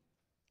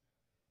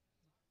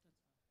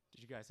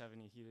 Did you guys have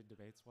any heated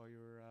debates while you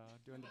were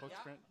doing the book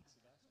sprint?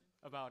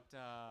 About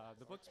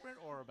the book sprint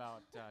or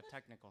about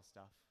technical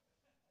stuff?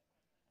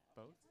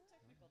 Both?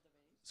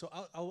 So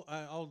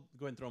I'll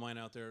go ahead and throw mine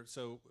out there.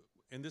 So,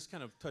 and this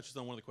kind of touches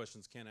on one of the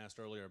questions Ken asked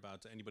earlier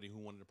about anybody who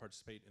wanted to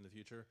participate in the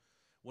future.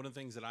 One of the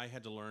things that I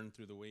had to learn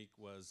through the week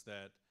was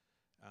that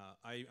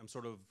I'm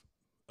sort of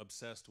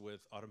obsessed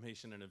with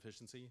automation and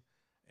efficiency,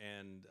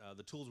 and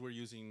the tools we're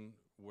using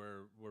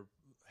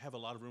have a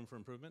lot of room for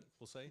improvement,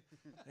 we'll say.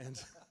 And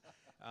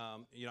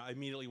I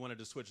immediately wanted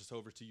to switch us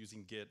over to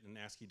using Git and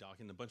ASCII doc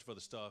and a bunch of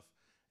other stuff.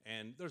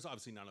 And there's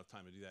obviously not enough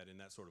time to do that in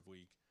that sort of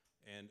week.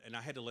 And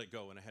I had to let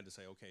go, and I had to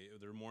say, okay,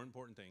 there are more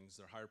important things.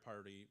 They're higher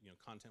priority.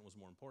 Content was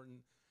more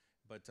important.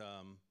 But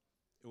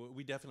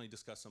we definitely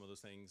discussed some of those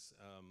things.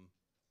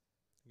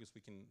 I guess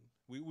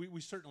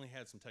we certainly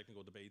had some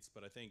technical debates,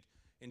 but I think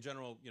in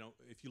general,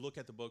 if you look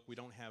at the book, we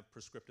don't have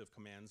prescriptive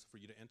commands for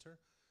you to enter.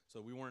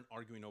 So we weren't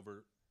arguing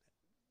over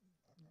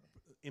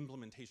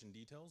implementation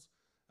details.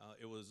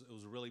 It was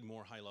really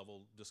more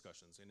high-level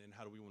discussions, and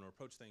how do we want to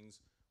approach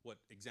things? What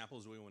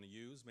examples do we want to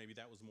use? Maybe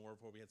that was more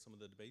of where we had some of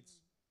the debates.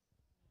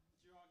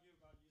 Did you argue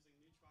about using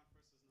Neutron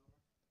versus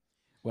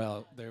Nova?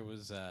 Well, there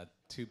was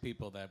 2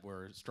 people that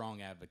were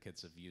strong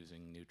advocates of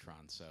using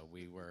Neutron, so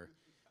we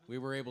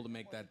were able to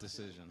make that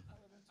decision.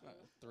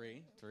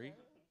 3?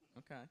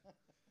 Okay.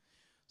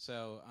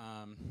 So,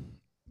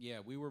 yeah,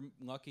 we were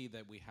lucky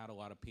that we had a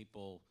lot of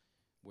people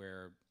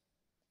where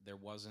there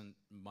wasn't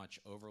much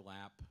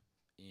overlap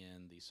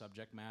in the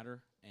subject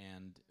matter,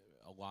 and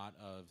a lot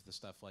of the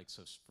stuff like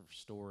for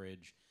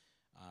storage,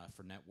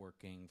 for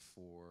networking,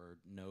 for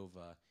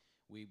Nova,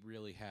 we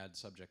really had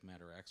subject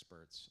matter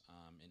experts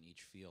in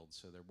each field,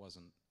 so there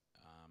wasn't,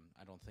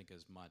 I don't think,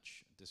 as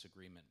much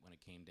disagreement when it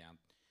came down.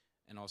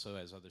 And also,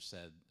 as others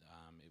said,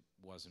 it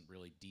wasn't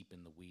really deep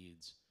in the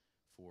weeds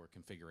for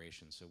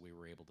configuration, so we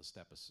were able to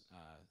step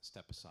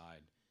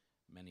aside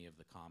many of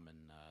the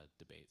common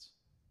debates.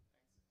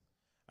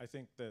 I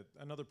think that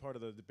another part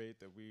of the debate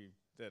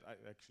that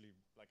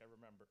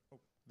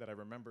I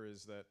remember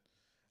is that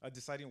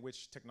deciding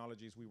which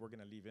technologies we were going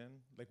to leave in.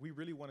 Like, we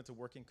really wanted to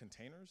work in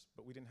containers,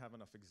 but we didn't have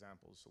enough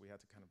examples, so we had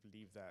to kind of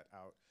leave that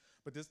out.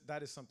 But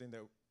that is something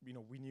that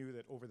we knew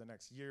that over the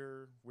next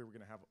year we were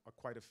going to have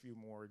quite a few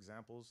more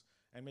examples,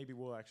 and maybe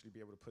we'll actually be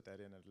able to put that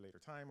in at a later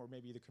time, or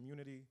maybe the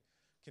community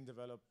can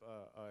develop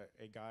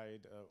a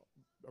guide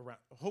around.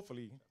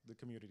 Hopefully, the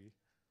community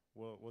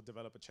will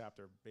develop a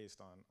chapter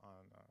based on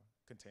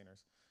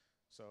containers.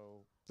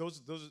 So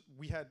those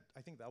we had.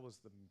 I think that was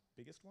the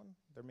biggest one.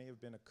 There may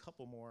have been a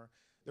couple more.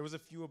 There was a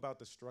few about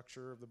the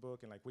structure of the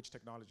book and like which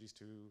technologies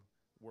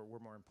were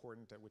more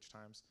important at which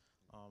times.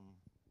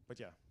 But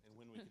yeah. And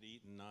when we could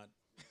eat and not.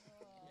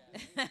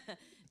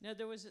 No,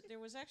 there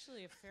was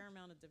actually a fair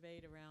amount of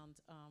debate around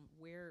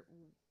where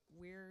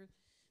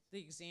the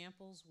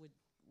examples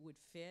would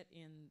fit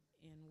in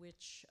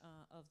which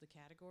of the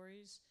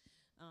categories.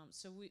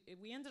 So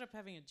we ended up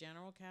having a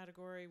general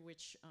category,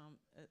 which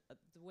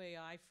the way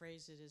I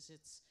phrase it is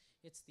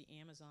it's the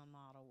Amazon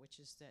model, which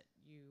is that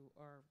you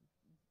are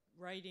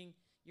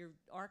you're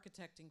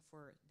architecting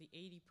for the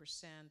 80%,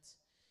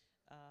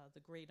 the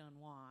great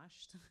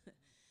unwashed,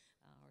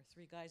 or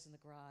 3 guys in the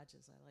garage,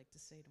 as I like to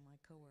say to my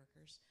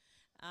coworkers.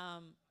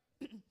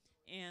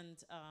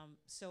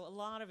 So a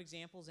lot of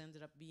examples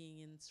ended up being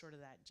in sort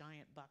of that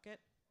giant bucket.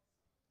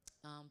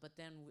 But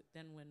then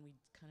when we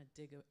kind of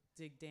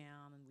dig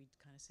down and we'd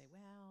kind of say,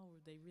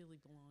 well, they really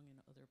belong in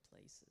other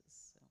places.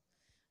 So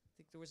I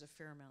think there was a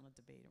fair amount of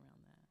debate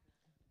around that.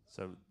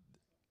 So,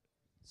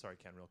 sorry,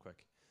 Ken, real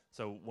quick.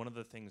 So one of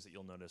the things that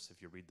you'll notice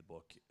if you read the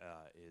book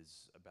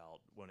is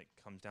about when it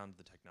comes down to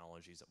the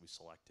technologies that we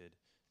selected,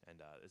 and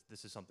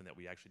this is something that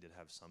we actually did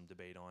have some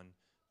debate on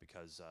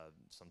because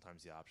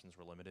sometimes the options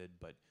were limited,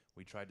 but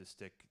we tried to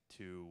stick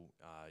to,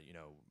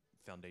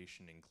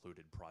 foundation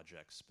included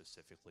projects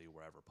specifically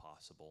wherever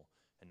possible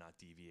and not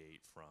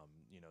deviate from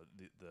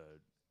the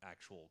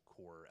actual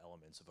core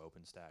elements of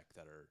OpenStack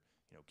that are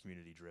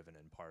community driven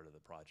and part of the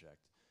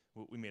project.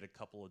 We made a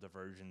couple of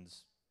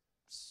diversions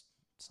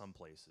some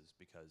places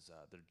because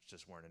there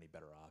just weren't any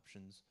better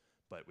options,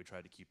 but we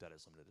tried to keep that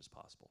as limited as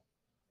possible.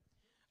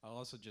 I'll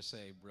also just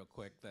say real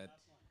quick that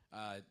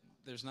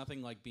there's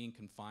nothing like being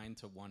confined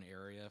to one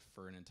area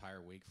for an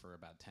entire week for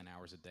about 10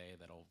 hours a day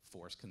that'll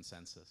force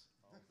consensus.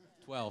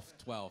 12, 14,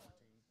 yeah.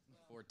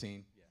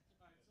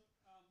 All right, so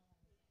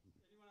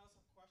anyone else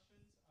have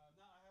questions?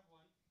 No, I have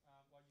one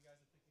while you guys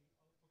are thinking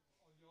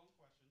of your own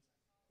questions,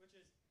 which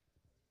is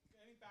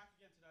getting back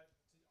again to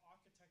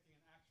architecting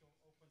an actual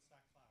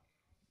OpenStack cloud.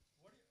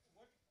 What would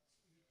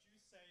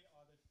you say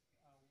are the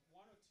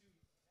 1 or 2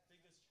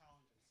 biggest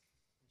challenges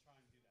in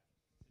trying to do that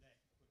today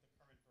with the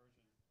current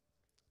version?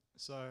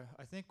 So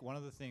I think one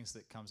of the things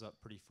that comes up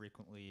pretty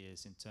frequently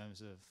is in terms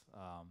of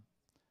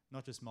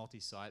not just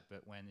multi-site,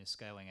 but when you're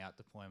scaling out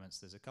deployments,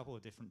 there's a couple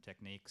of different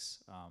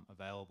techniques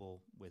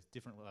available with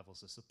different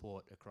levels of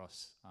support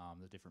across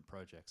the different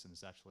projects. And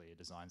there's actually a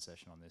design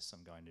session on this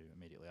I'm going to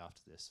immediately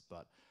after this.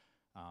 But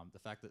The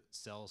fact that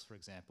cells, for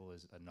example,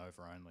 is a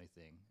Nova-only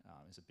thing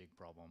is a big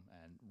problem,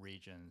 and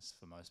regions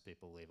for most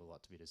people leave a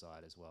lot to be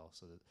desired as well.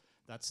 So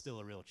that's still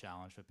a real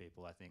challenge for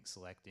people, I think,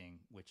 selecting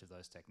which of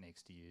those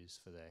techniques to use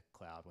for their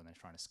cloud when they're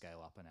trying to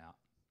scale up and out.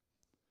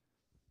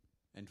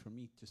 And for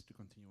me, just to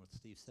continue what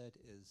Steve said,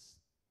 is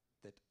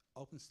that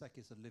OpenStack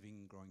is a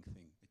living, growing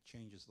thing. It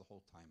changes the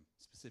whole time,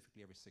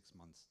 specifically every 6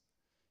 months.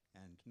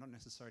 And not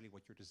necessarily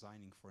what you're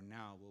designing for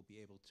now will be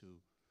able to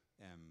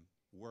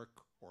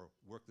work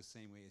the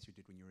same way as you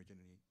did when you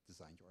originally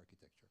designed your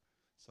architecture.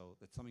 So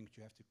that's something that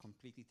you have to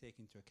completely take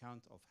into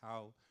account of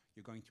how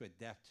you're going to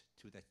adapt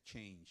to that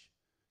change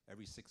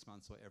every 6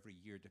 months or every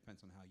year,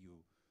 depends on how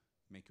you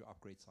make your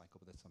upgrade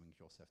cycle, but that's something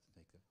you also have to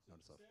take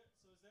notice of.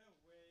 So is there a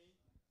way,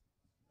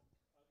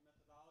 a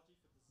methodology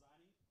for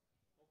designing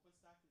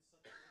OpenStack in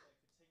such a way that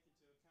could take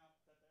into account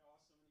that there are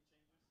so many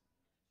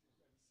changes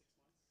every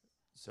 6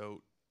 months?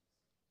 So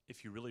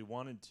if you really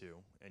wanted to,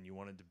 and you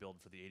wanted to build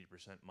for the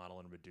 80% model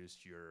and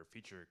reduce your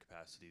feature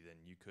capacity, then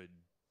you could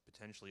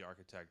potentially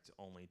architect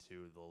only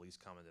to the least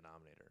common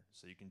denominator.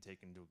 So you can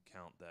take into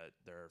account that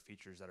there are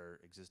features that are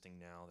existing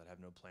now that have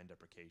no planned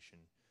deprecation,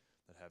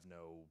 that have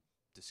no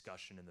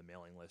discussion in the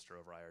mailing list or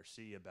over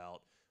IRC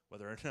about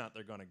whether or not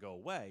they're going to go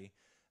away,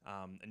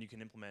 and you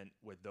can implement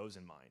with those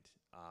in mind.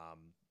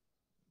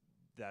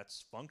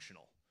 That's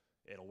functional.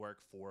 It'll work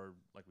for,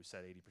 like we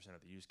said, 80%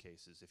 of the use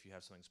cases. If you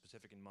have something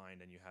specific in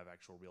mind and you have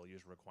actual real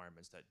user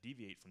requirements that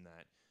deviate from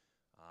that,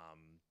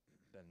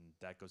 then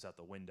that goes out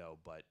the window.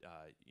 But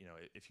you know,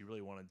 if you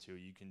really wanted to,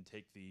 you can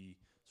take the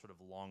sort of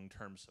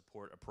long-term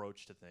support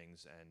approach to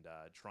things and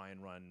try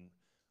and run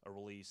a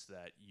release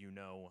that you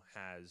know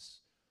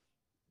has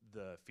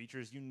the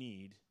features you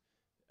need,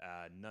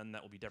 none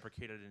that will be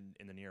deprecated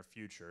in the near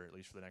future, at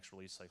least for the next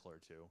release cycle or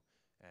two,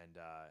 and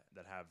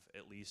that have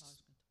at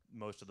least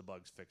most of the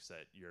bugs fixed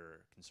that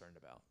you're concerned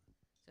about.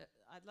 So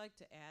I'd like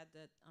to add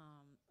that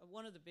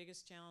one of the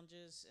biggest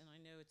challenges, and I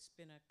know it's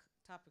been a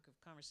topic of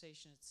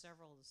conversation at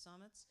several of the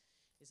summits,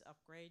 is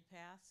upgrade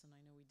paths, and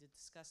I know we did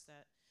discuss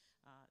that.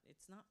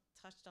 It's not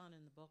touched on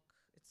in the book.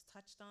 It's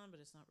touched on, but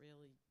it's not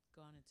really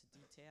gone into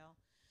detail.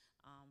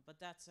 But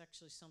that's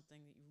actually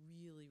something that you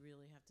really,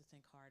 really have to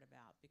think hard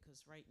about,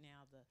 because right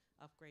now the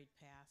upgrade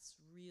paths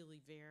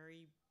really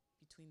vary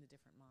between the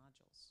different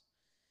modules,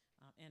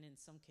 and in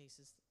some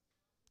cases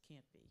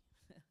can't be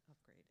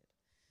upgraded.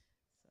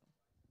 So.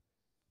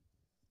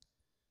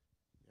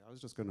 Yeah, I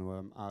was just going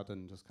to add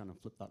and just kind of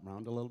flip that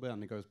around a little bit,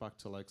 and it goes back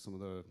to like some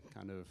of the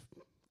kind of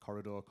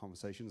corridor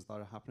conversations that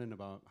are happening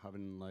about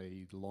having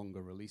a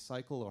longer release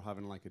cycle, or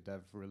having like a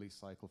dev release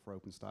cycle for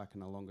OpenStack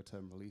and a longer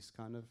term release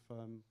kind of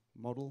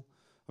model.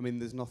 I mean,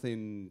 there's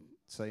nothing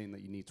saying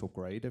that you need to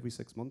upgrade every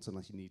 6 months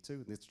unless you need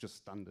to. It's just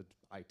standard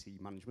IT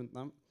management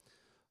now.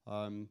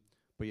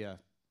 But yeah,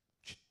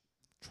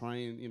 try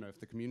and, you know, if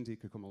the community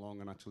could come along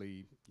and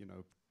actually, you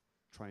know,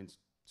 try and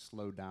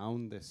slow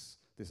down this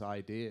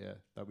idea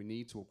that we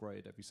need to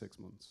upgrade every 6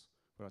 months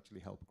would actually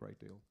help a great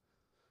deal.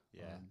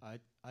 Yeah,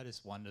 I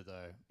just wonder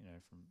though, you know,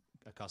 from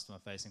a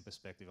customer-facing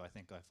perspective, I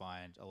think I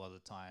find a lot of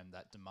the time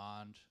that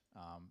demand,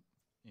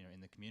 you know,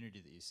 in the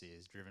community that you see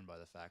is driven by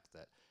the fact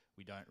that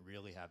we don't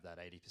really have that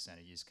 80%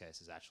 of use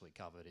cases actually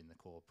covered in the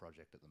core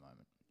project at the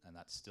moment, and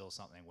that's still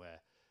something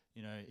where,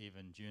 you know,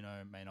 even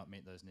Juno may not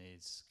meet those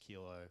needs,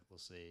 Kilo we'll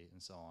see,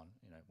 and so on.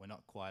 You know, we're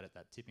not quite at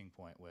that tipping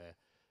point where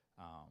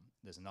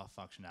there's enough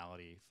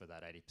functionality for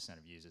that 80%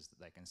 of users that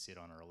they can sit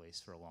on a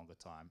release for a longer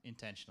time,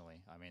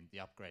 intentionally. I mean, the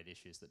upgrade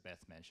issues that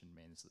Beth mentioned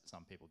means that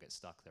some people get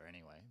stuck there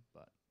anyway,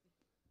 but.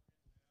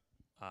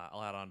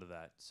 I'll add on to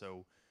that.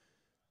 So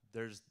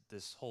there's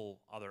this whole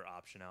other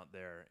option out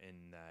there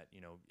in that, you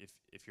know,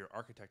 if you're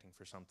architecting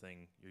for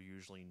something, you're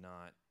usually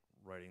not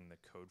writing the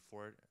code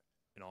for it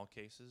in all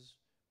cases,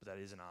 but that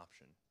is an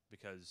option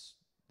because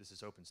this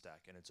is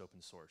OpenStack and it's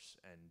open source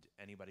and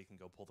anybody can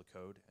go pull the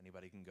code,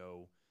 anybody can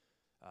go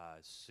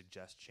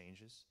suggest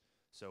changes.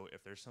 So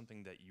if there's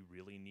something that you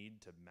really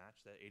need to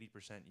match that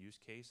 80% use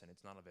case and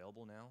it's not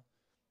available now,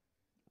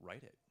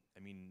 write it. I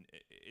mean,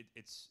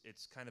 it's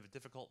kind of a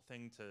difficult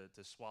thing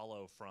to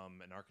swallow from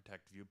an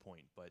architect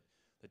viewpoint, but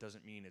that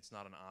doesn't mean it's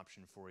not an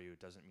option for you.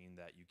 It doesn't mean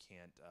that you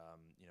can't,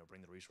 you know,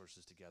 bring the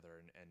resources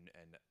together and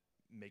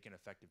make an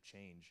effective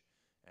change.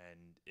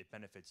 And it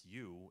benefits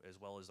you as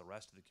well as the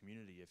rest of the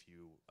community if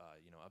you,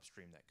 you know,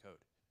 upstream that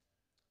code.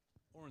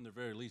 Or in the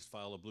very least,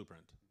 file a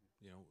blueprint,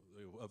 you know,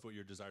 of what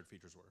your desired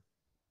features were.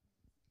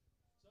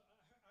 So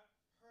I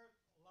heard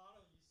a lot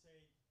of you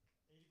say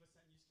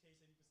 80% use case,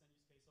 80%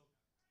 use case.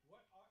 So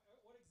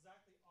what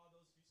exactly are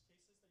those use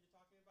cases that you're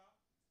talking about?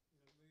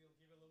 You know, maybe you'll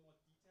give a little more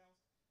details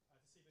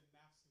to see if it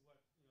maps to what,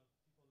 you know,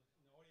 people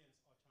in the audience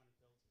are trying to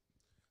build to.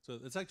 So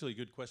that's actually a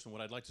good question. What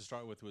I'd like to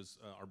start with was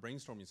our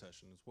brainstorming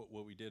sessions.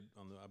 What we did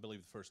on the, I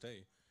believe, the first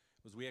day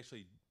was we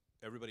actually,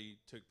 everybody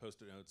took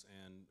post-it notes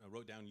and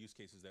wrote down use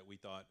cases that we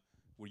thought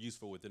were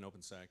useful within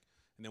OpenStack.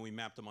 And then we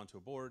mapped them onto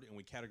a board and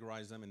we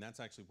categorized them. And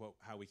that's actually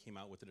how we came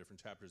out with the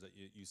different chapters that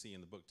you see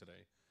in the book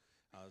today.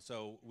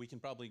 So we can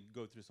probably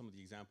go through some of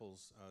the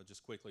examples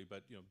just quickly,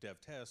 but you know, dev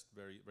test,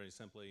 very, very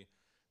simply.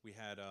 We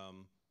had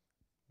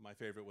My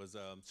favorite was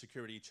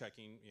security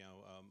checking,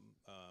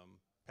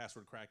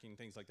 password cracking,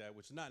 things like that,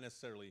 which is not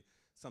necessarily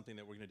something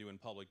that we're going to do in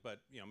public, but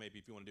maybe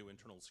if you want to do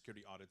internal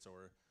security audits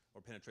or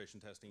penetration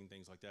testing,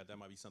 things like that, that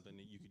might be something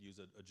that you could use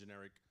a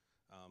generic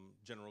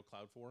general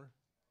cloud for.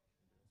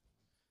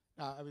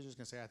 I was just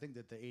going to say, I think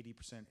that the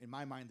 80%, in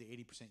my mind, the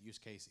 80% use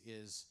case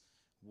is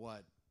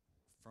what,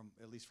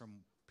 at least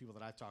from people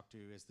that I've talked to,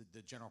 is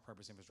the general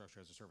purpose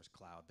infrastructure as a service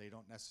cloud. They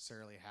don't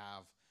necessarily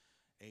have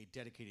a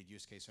dedicated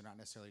use case. They're not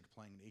necessarily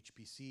deploying an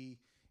HPC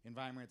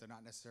environment. They're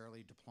not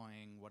necessarily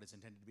deploying what is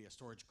intended to be a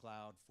storage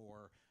cloud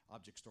for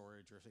object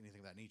storage or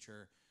anything of that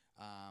nature.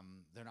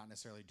 They're not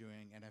necessarily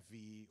doing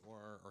NFV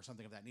or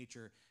something of that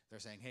nature. They're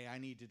saying, hey, I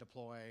need to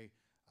deploy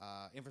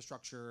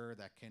infrastructure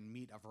that can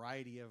meet a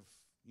variety of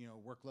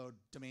workload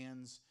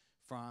demands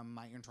from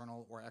my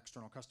internal or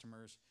external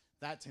customers.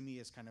 That to me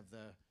is kind of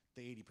the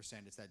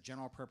 80%. It's that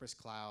general purpose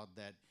cloud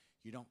that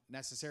you don't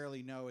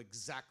necessarily know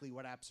exactly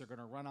what apps are going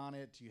to run on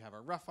it. You have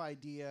a rough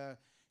idea.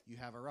 You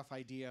have a rough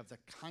idea of the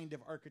kind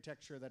of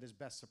architecture that is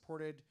best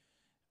supported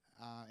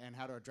and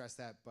how to address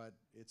that, but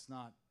you're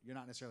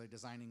not necessarily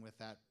designing with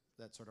that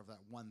sort of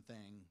that one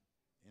thing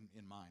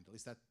in mind. At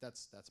least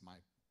that's my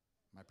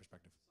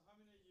perspective. So how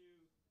many of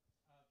you,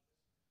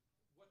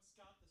 what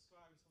Scott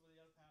described and some of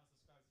the other panels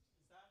described,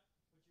 is that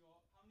what you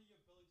all, how many of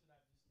you are building to that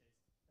use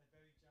case, that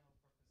very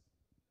general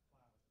purpose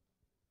cloud?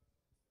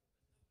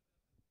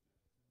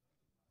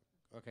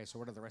 Okay,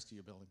 so what are the rest of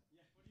you building?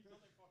 Yeah, what are you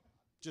building for?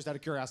 Just out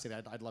of curiosity,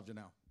 I'd love to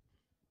know.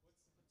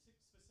 What's the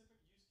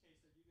specific use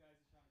case that you guys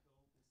are trying to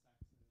build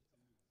OpenStack to meet?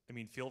 I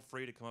mean, feel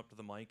free to come up to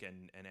the mic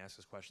and ask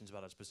us questions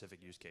about a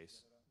specific use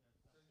case. Something that looks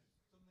like that, but is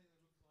capable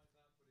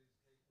of supporting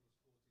some of the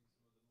more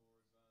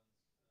advanced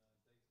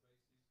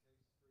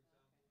database use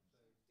cases,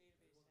 for example. So we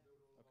want to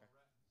build all of our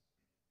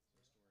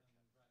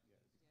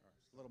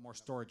racks. A little more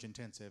storage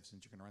intensive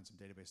since you can run some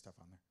database stuff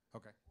on there.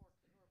 Okay.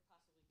 Or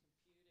possibly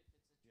compute if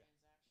it's a transactional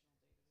database.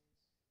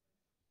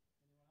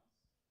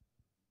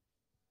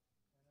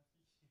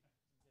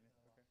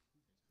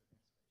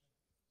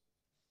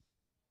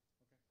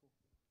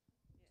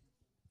 Anyone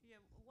else? Yeah,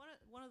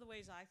 one of the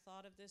ways I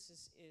thought of this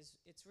is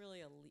it's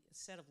really a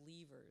set of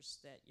levers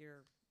that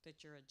you're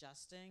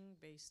adjusting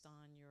based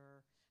on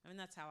your. I mean,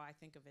 that's how I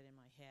think of it in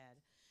my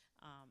head,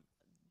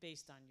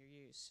 based on your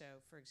use. So,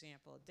 for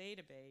example, a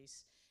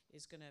database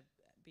is going to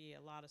be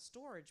a lot of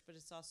storage, but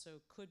it's also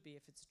could be,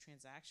 if it's a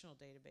transactional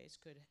database,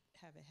 could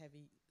have a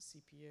heavy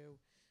CPU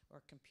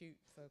or compute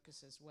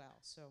focus as well.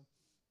 So,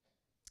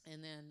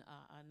 and then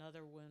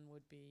another one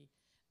would be.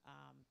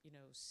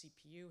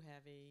 CPU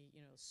heavy,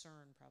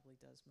 CERN probably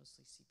does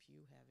mostly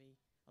CPU heavy,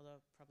 although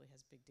it probably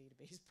has a big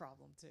database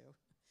problem too.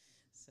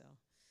 So.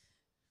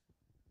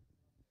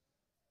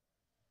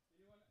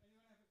 Anyone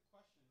have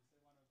questions they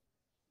want to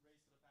raise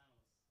to the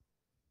panelists?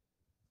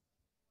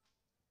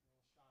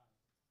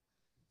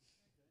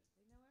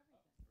 A little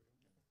shy.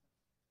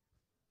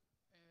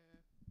 They know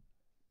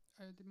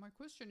everything. My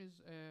question is,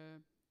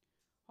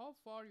 how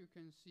far you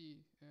can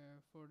see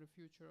for the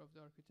future of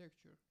the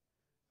architecture?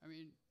 I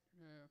mean,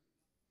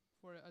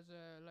 as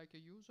a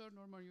user,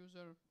 normal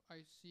user,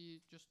 I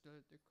see just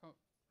the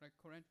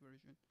current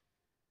version.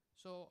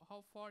 So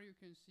how far you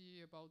can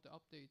see about the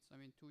updates? I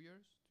mean, 2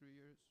 years, 3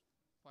 years,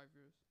 5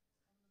 years?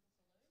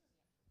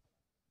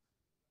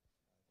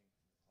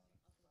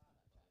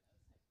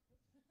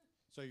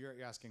 So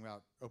you're asking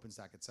about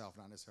OpenStack itself,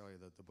 not necessarily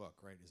the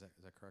book, right? Is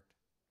that correct?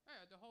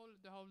 Yeah, the whole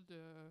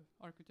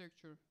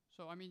architecture.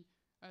 So I mean,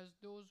 as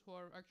those who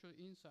are actually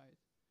inside.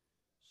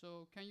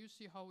 So can you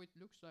see how it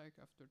looks like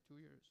after 2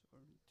 years or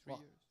 3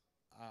 years?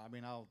 I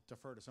mean, I'll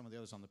defer to some of the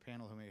others on the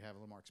panel who may have a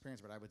little more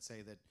experience, but I would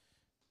say that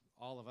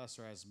all of us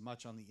are as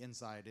much on the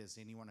inside as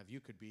any one of you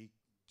could be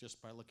just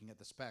by looking at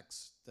the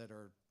specs that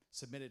are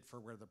submitted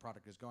for where the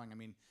product is going. I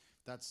mean,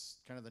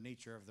 that's kind of the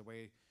nature of the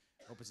way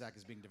OpenStack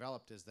is being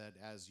developed, is that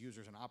as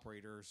users and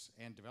operators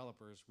and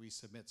developers, we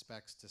submit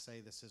specs to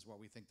say this is what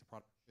we think the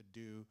product should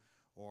do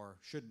or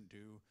shouldn't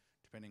do,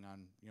 depending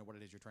on what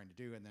it is you're trying to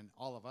do. And then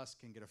all of us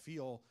can get a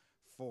feel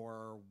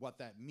for what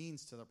that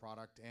means to the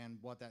product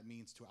and what that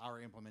means to our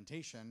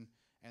implementation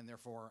and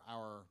therefore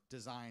our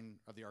design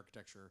of the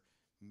architecture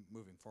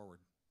moving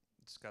forward.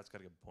 Scott's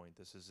got a good point.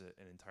 This is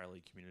an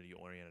entirely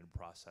community-oriented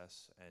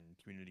process, and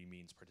community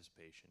means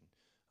participation.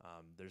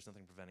 There's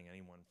nothing preventing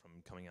anyone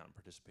from coming out and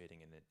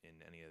participating in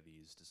any of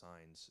these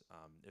designs.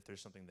 If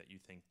there's something that you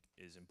think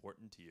is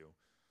important to you,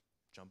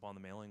 jump on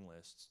the mailing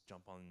lists,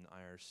 jump on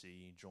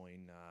IRC,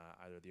 join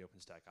either the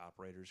OpenStack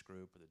operators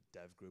group or the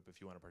dev group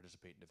if you want to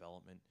participate in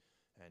development,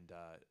 and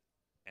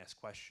ask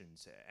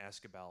questions.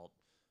 Ask about,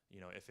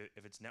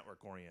 if it's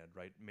network oriented,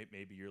 right?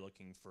 Maybe you're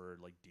looking for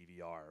like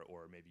DVR,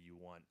 or maybe you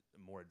want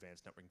more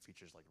advanced networking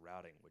features like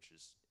routing, which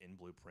is in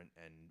Blueprint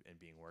and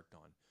being worked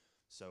on.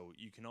 So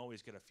you can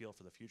always get a feel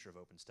for the future of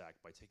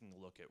OpenStack by taking a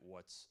look at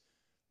what's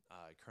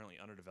currently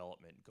under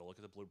development. Go look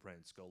at the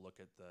blueprints, go look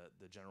at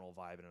the general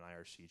vibe in an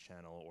IRC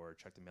channel, or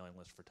check the mailing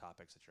list for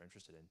topics that you're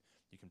interested in.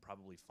 You can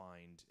probably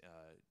find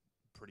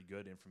pretty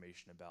good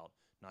information about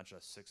not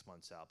just 6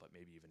 months out, but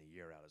maybe even a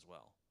year out as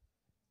well.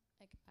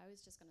 Like, I was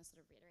just going to sort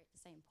of reiterate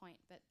the same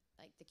point, but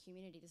like the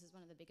community, this is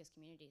one of the biggest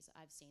communities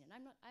I've seen, and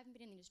I haven't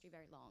been in the industry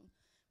very long,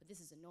 but this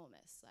is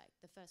enormous. Like,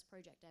 the first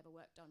project I ever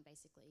worked on,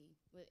 basically,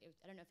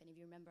 I don't know if any of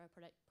you remember a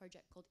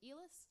project called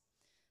ELIS,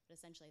 but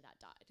essentially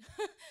that died.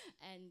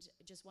 And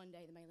just one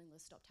day the mailing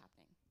list stopped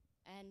happening.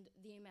 And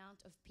the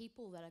amount of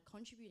people that are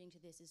contributing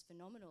to this is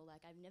phenomenal.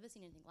 Like, I've never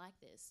seen anything like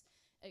this,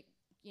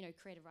 you know,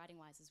 creative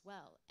writing wise as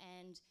well.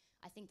 And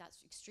I think that's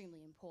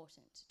extremely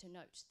important to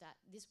note, that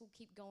this will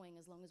keep going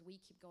as long as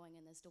we keep going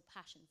and there's still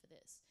passion for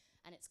this.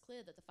 And it's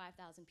clear that the 5,000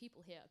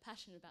 people here are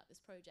passionate about this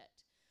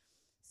project.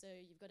 So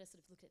you've got to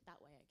sort of look at it that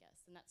way, I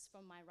guess. And that's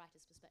from my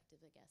writer's perspective,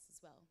 I guess,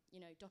 as well.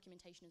 You know,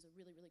 documentation is a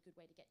really, really good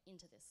way to get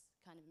into this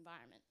kind of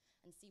environment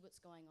and see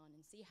what's going on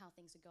and see how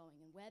things are going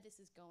and where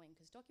this is going,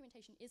 because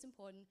documentation is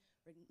important,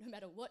 no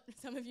matter what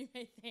some of you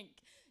may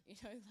think. You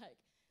know, like,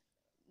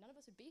 none of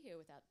us would be here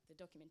without the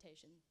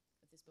documentation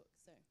of this book,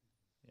 so.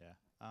 Yeah,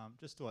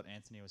 just to what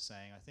Anthony was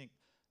saying, I think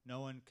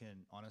no one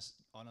can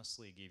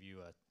honestly give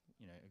you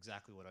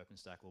exactly what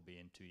OpenStack will be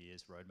in 2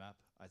 years roadmap.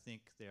 I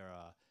think there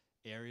are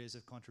areas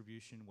of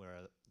contribution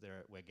where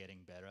we're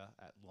getting better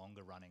at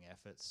longer running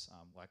efforts,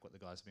 like what the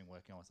guys have been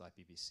working on with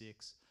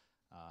IPv6,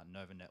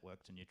 Nova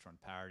Network to neutron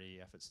parity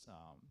efforts.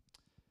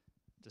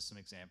 Just some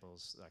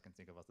examples that I can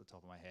think of off the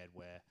top of my head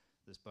where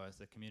there's both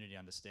a community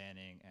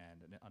understanding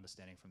and an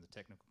understanding from the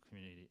technical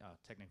community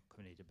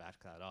to back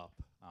that up,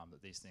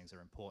 that these things are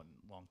important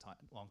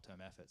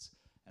long-term efforts.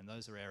 And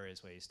those are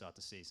areas where you start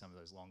to see some of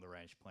those longer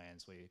range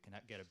plans where you can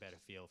get a better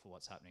feel for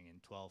what's happening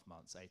in 12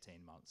 months,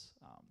 18 months.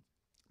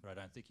 But I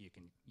don't think you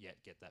can yet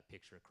get that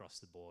picture across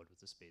the board with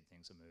the speed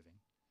things are moving.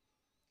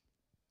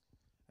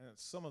 And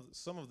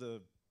some of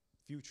the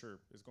future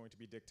is going to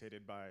be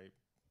dictated by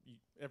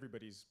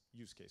everybody's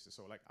use cases.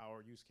 So like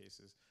our use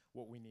cases,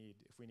 what we need,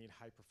 if we need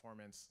high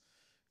performance,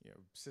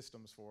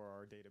 systems for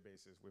our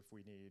databases, if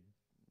we need,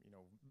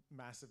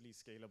 massively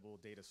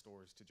scalable data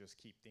stores to just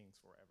keep things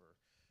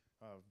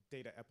forever,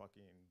 data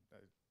epoching,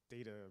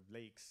 data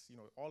lakes,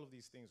 all of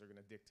these things are going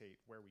to dictate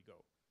where we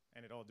go,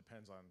 and it all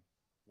depends on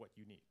what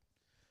you need.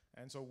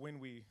 And so when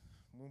we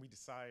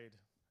decide,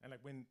 and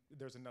like when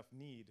there's enough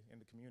need in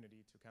the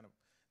community to kind of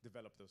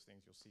develop those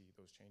things, you'll see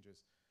those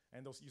changes.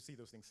 And you see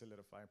those things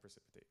solidify and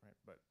precipitate, right?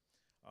 But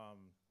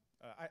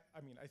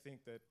I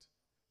think that,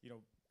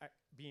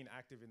 being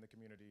active in the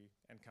community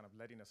and kind of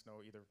letting us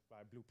know either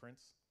by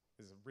blueprints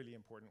is a really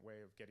important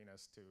way of getting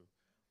us to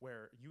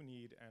where you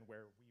need and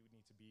where we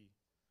need to be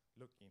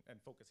looking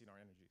and focusing our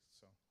energies.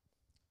 So,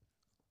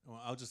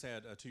 well, I'll just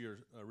add to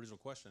your original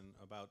question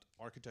about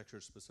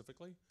architecture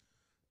specifically.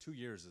 2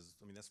 years is,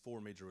 that's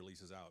 4 major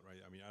releases out, right?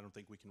 I don't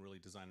think we can really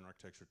design an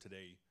architecture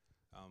today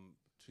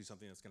to be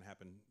something that's going to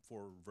happen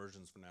 4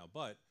 versions from now.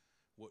 But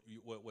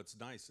what's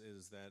nice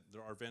is that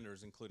there are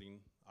vendors, including,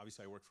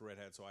 obviously I work for Red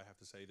Hat, so I have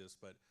to say this,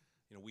 but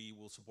we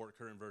will support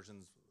current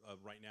versions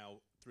right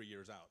now 3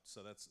 years out.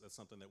 So that's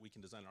something that we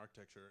can design an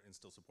architecture and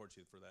still support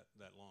you for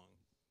that long.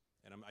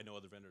 And I know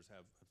other vendors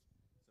have.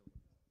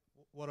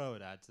 What I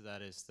would add to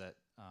that is that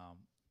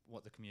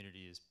what the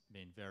community has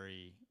been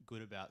very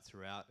good about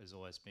throughout has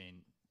always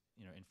been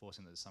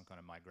enforcing that there's some kind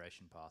of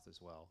migration path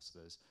as well. So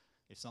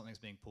if something's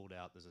being pulled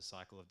out, there's a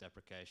cycle of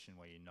deprecation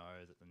where you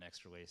know that the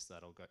next release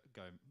that'll get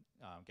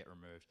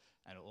removed,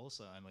 and it'll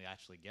also only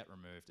actually get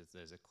removed if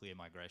there's a clear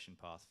migration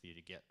path for you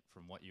to get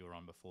from what you were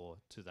on before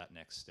to that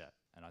next step.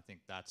 And I think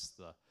that's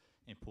the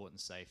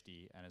important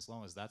safety, and as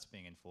long as that's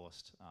being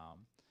enforced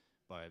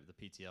by the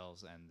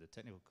PTLs and the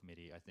technical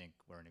committee, I think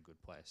we're in a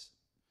good place.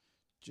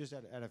 Just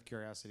out of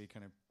curiosity,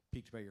 kind of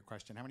piqued by your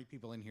question, how many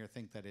people in here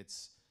think that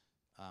it's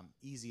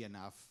easy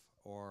enough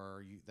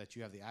or that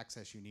you have the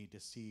access you need to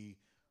see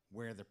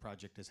where the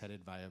project is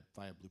headed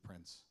via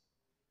blueprints?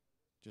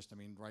 Just,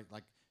 right,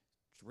 like,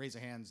 raise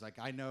of hands, like,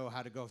 I know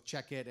how to go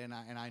check it, and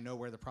I know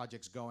where the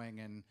project's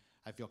going, and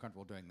I feel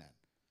comfortable doing that.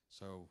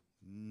 So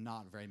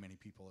not very many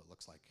people, it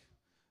looks like.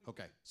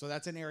 Okay, so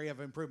that's an area of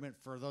improvement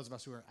for those of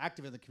us who are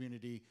active in the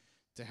community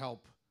to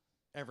help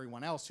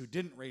everyone else who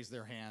didn't raise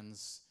their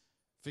hands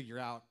figure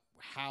out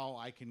how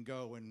I can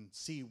go and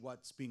see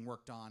what's being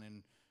worked on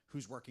and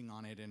who's working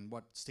on it and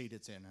what state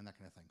it's in and that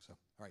kind of thing. So,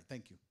 all right,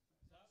 thank you.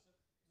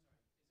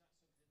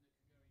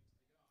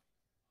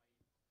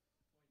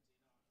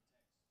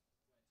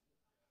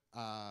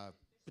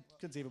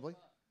 Conceivably,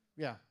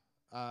 yeah.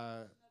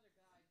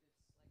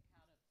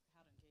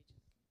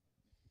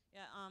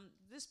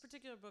 This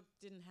particular book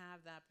didn't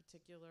have that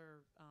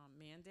particular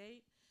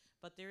mandate,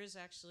 but there is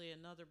actually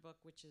another book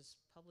which is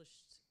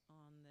published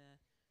on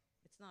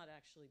it's not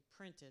actually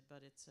printed,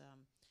 but it's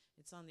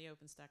on the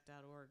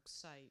OpenStack.org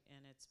site,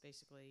 and it's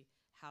basically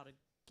how to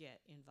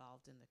get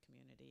involved in the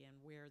community and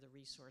where the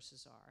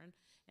resources are.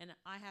 And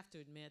I have to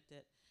admit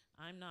that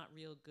I'm not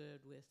real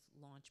good with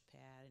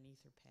Launchpad and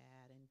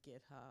Etherpad and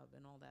GitHub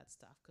and all that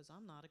stuff because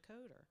I'm not a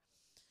coder.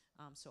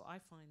 So I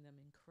find them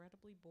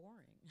incredibly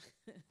boring.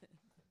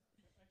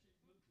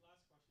 Actually,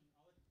 last question.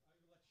 I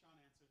will let Sean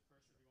answer it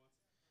first if he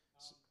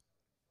wants.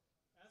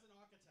 As an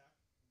architect,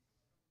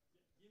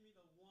 give me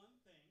the one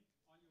thing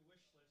on your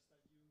wish list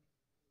that you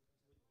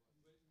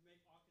would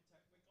make architect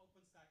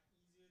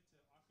OpenStack easier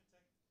to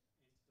architect and to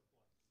deploy?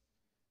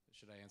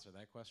 Should I answer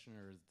that question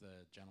or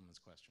the gentleman's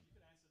question? You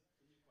could answer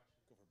the new question.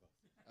 Go for both.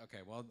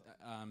 Okay, well, Get it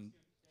in 10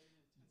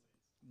 seconds.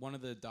 one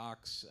of the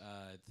docs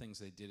things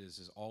they did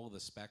is all of the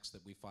specs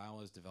that we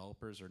file as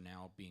developers are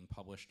now being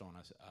published on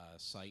a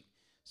site.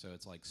 So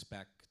it's like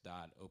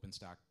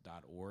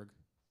spec.openstack.org.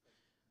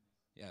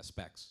 Yeah,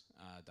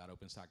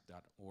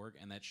 specs.openstack.org,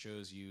 and that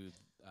shows you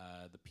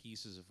the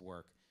pieces of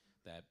work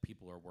that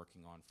people are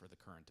working on for the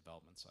current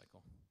development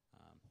cycle.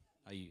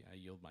 I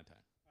yield my time.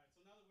 All right,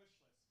 so now the wish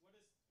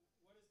list.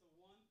 What is the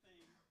one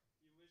thing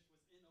you wish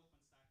was in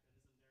OpenStack that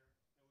isn't there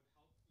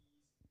that would help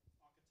ease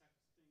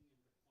architecting and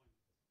deployment?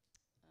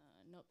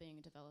 Not being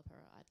a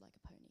developer, I'd like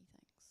a pony,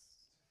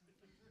 thanks.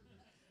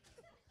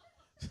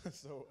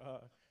 So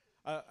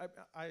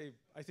I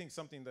think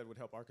something that would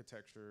help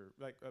architecture,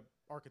 like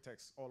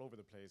architects all over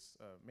the place,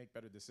 make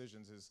better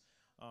decisions is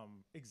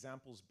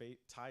examples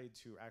tied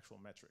to actual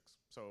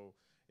metrics. So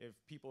if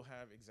people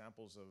have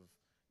examples of,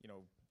 you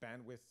know,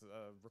 bandwidth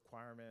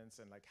requirements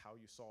and like how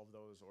you solve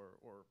those,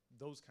 or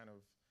those kind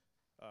of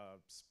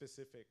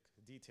specific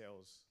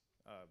details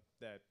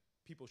that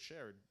people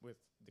shared with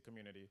the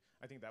community,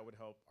 I think that would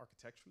help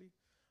architecturally.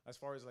 As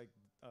far as like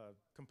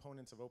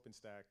components of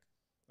OpenStack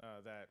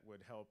that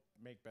would help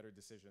make better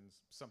decisions,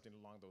 something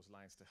along those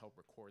lines to help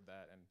record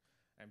that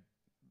and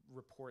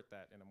report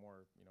that in a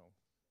more, you know,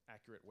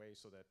 accurate way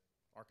so that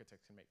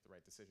architects can make the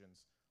right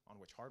decisions on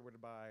which hardware to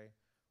buy,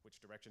 which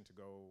direction to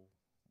go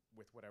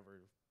with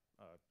whatever,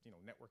 you know,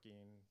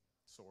 networking,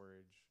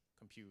 storage,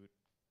 compute,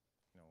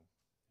 you know,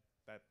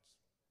 that's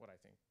what I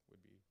think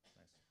would be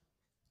nice.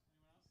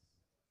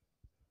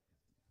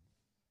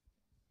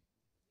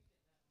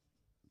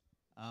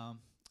 Anyone else?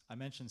 I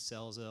mentioned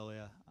cells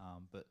earlier,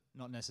 but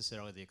not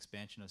necessarily the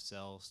expansion of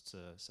cells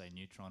to, say,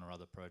 Neutron or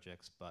other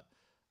projects, but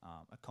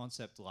a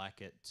concept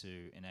like it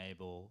to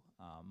enable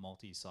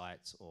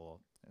multi-sites or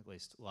at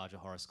least larger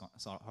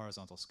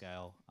horizontal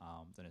scale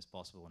than is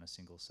possible in a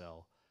single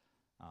cell,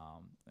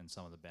 and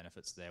some of the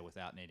benefits there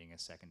without needing a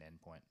second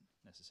endpoint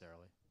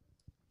necessarily.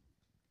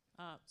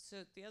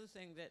 So the other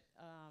thing that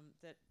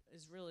that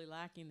is really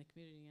lacking in the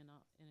community and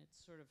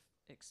its sort of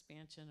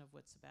expansion of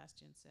what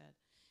Sebastian said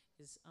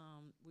is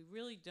we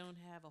really don't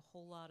have a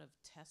whole lot of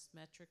test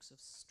metrics of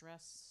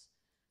stress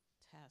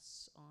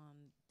tests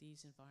on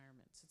these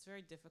environments. It's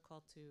very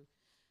difficult to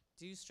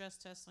do stress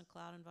tests on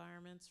cloud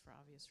environments for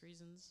obvious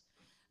reasons,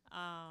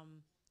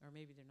 or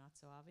maybe they're not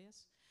so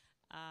obvious.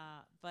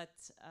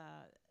 But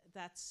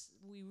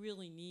we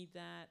really need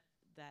that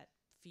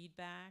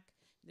feedback.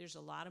 There's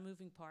a lot of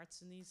moving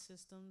parts in these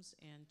systems,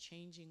 and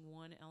changing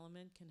one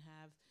element can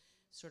have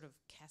sort of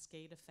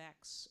cascade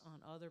effects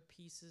on other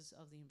pieces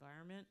of the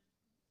environment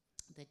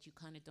that you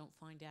kind of don't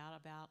find out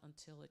about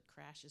until it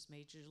crashes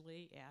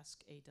majorly.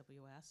 Ask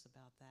AWS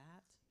about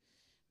that.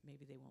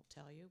 Maybe they won't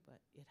tell you,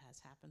 but it has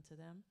happened to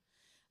them.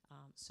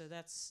 So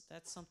that's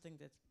something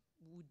that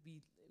would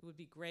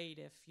be great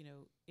if, you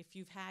know, if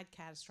you've had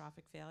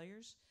catastrophic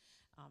failures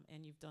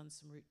and you've done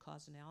some root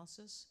cause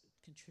analysis,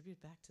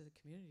 contribute back to the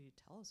community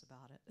to tell us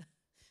about it,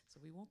 so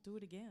we won't do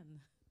it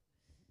again.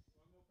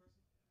 One more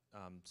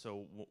person.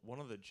 So one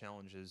of the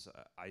challenges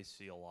I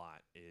see a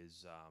lot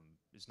is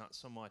not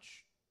so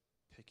much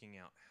picking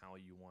out how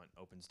you want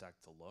OpenStack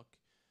to look.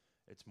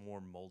 It's more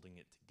molding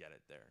it to get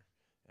it there.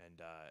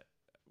 And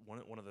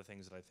one of the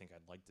things that I think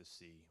I'd like to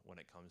see when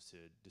it comes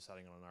to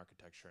deciding on an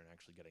architecture and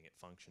actually getting it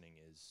functioning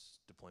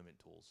is deployment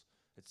tools.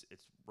 It's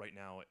right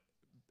now,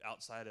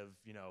 outside of,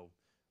 you know,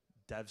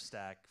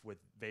 DevStack with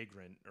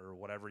Vagrant or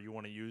whatever you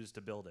want to use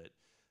to build it,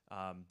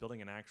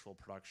 building an actual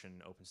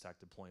production OpenStack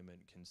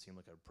deployment can seem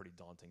like a pretty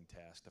daunting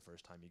task the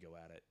first time you go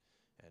at it.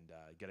 And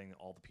getting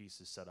all the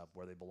pieces set up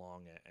where they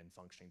belong and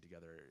functioning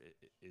together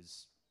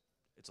it's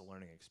a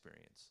learning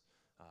experience.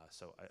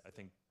 So I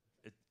think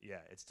it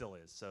still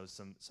is. So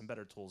some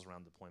better tools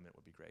around deployment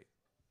would be great.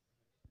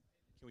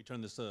 Can we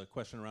turn this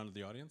question around to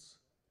the audience?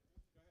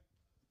 Go ahead.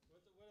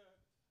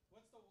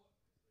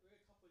 We have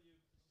a couple of you.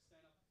 Just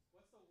stand up.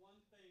 What's the one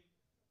thing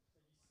that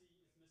you see is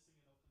missing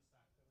in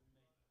OpenStack that would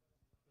make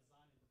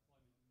design and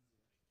deployment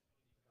easier in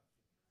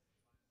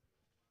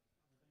production?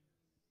 Anything?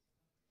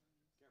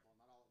 Careful,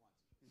 not all at once.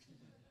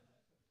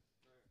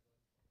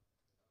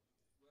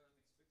 Well,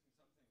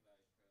 I'm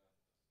expecting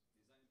something like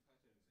design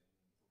patterns in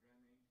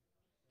programming in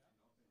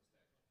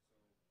OpenStack.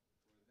 So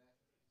for that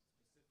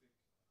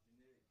specific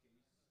generic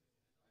case,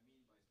 I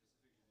mean by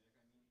specific generic,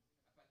 I mean a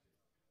pattern.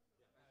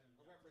 Yeah, a pattern.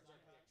 A reference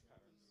architecture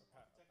pattern.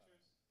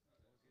 Architectures.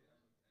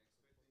 Okay,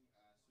 I'm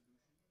expecting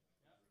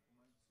a solution, Yeah. a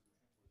recommended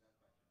solution for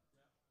that pattern.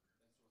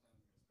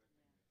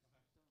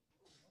 Yeah.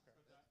 That's what I'm expecting. Okay.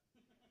 Put that.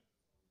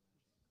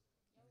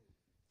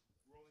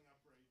 Rolling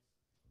upgrades.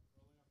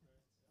 Rolling upgrades.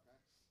 Yep. Okay.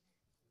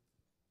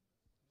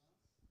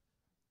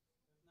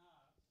 Anyone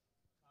else?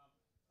 If not,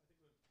 I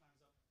think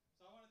time's up.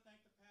 So I want to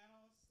thank the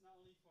panelists not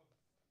only for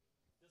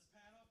this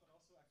panel, but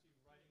also actually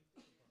writing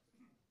the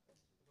book.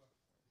 That's it.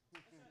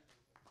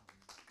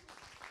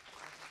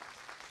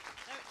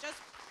 Just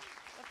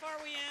before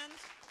we end,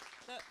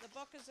 The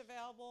book is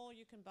available.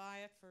 You can buy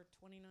it for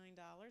 $29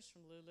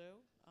 from Lulu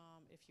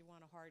if you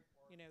want a hard,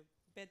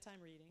 bedtime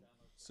reading.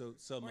 So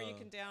some Or you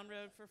can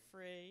download for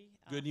free.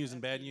 good news a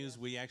and bad PDF. news.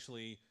 We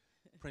actually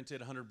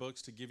printed 100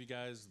 books to give you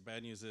guys. The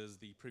bad news is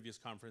the previous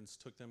conference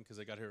took them because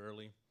they got here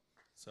early.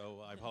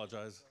 So I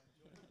apologize.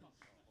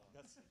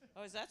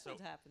 Oh, is that what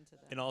happened to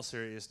them? In all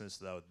seriousness,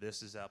 though,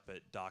 this is up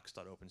at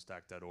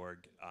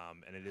docs.openstack.org,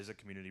 and it is a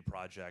community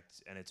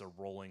project, and it's a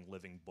rolling,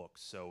 living book.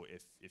 So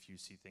if you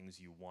see things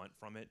you want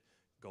from it,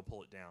 go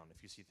pull it down.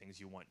 If you see things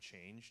you want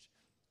changed,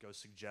 go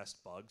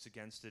suggest bugs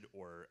against it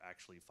or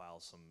actually file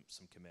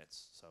some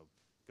commits. So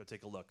go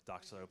take a look,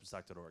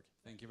 docs.openstack.org.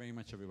 Thank you very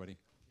much, everybody.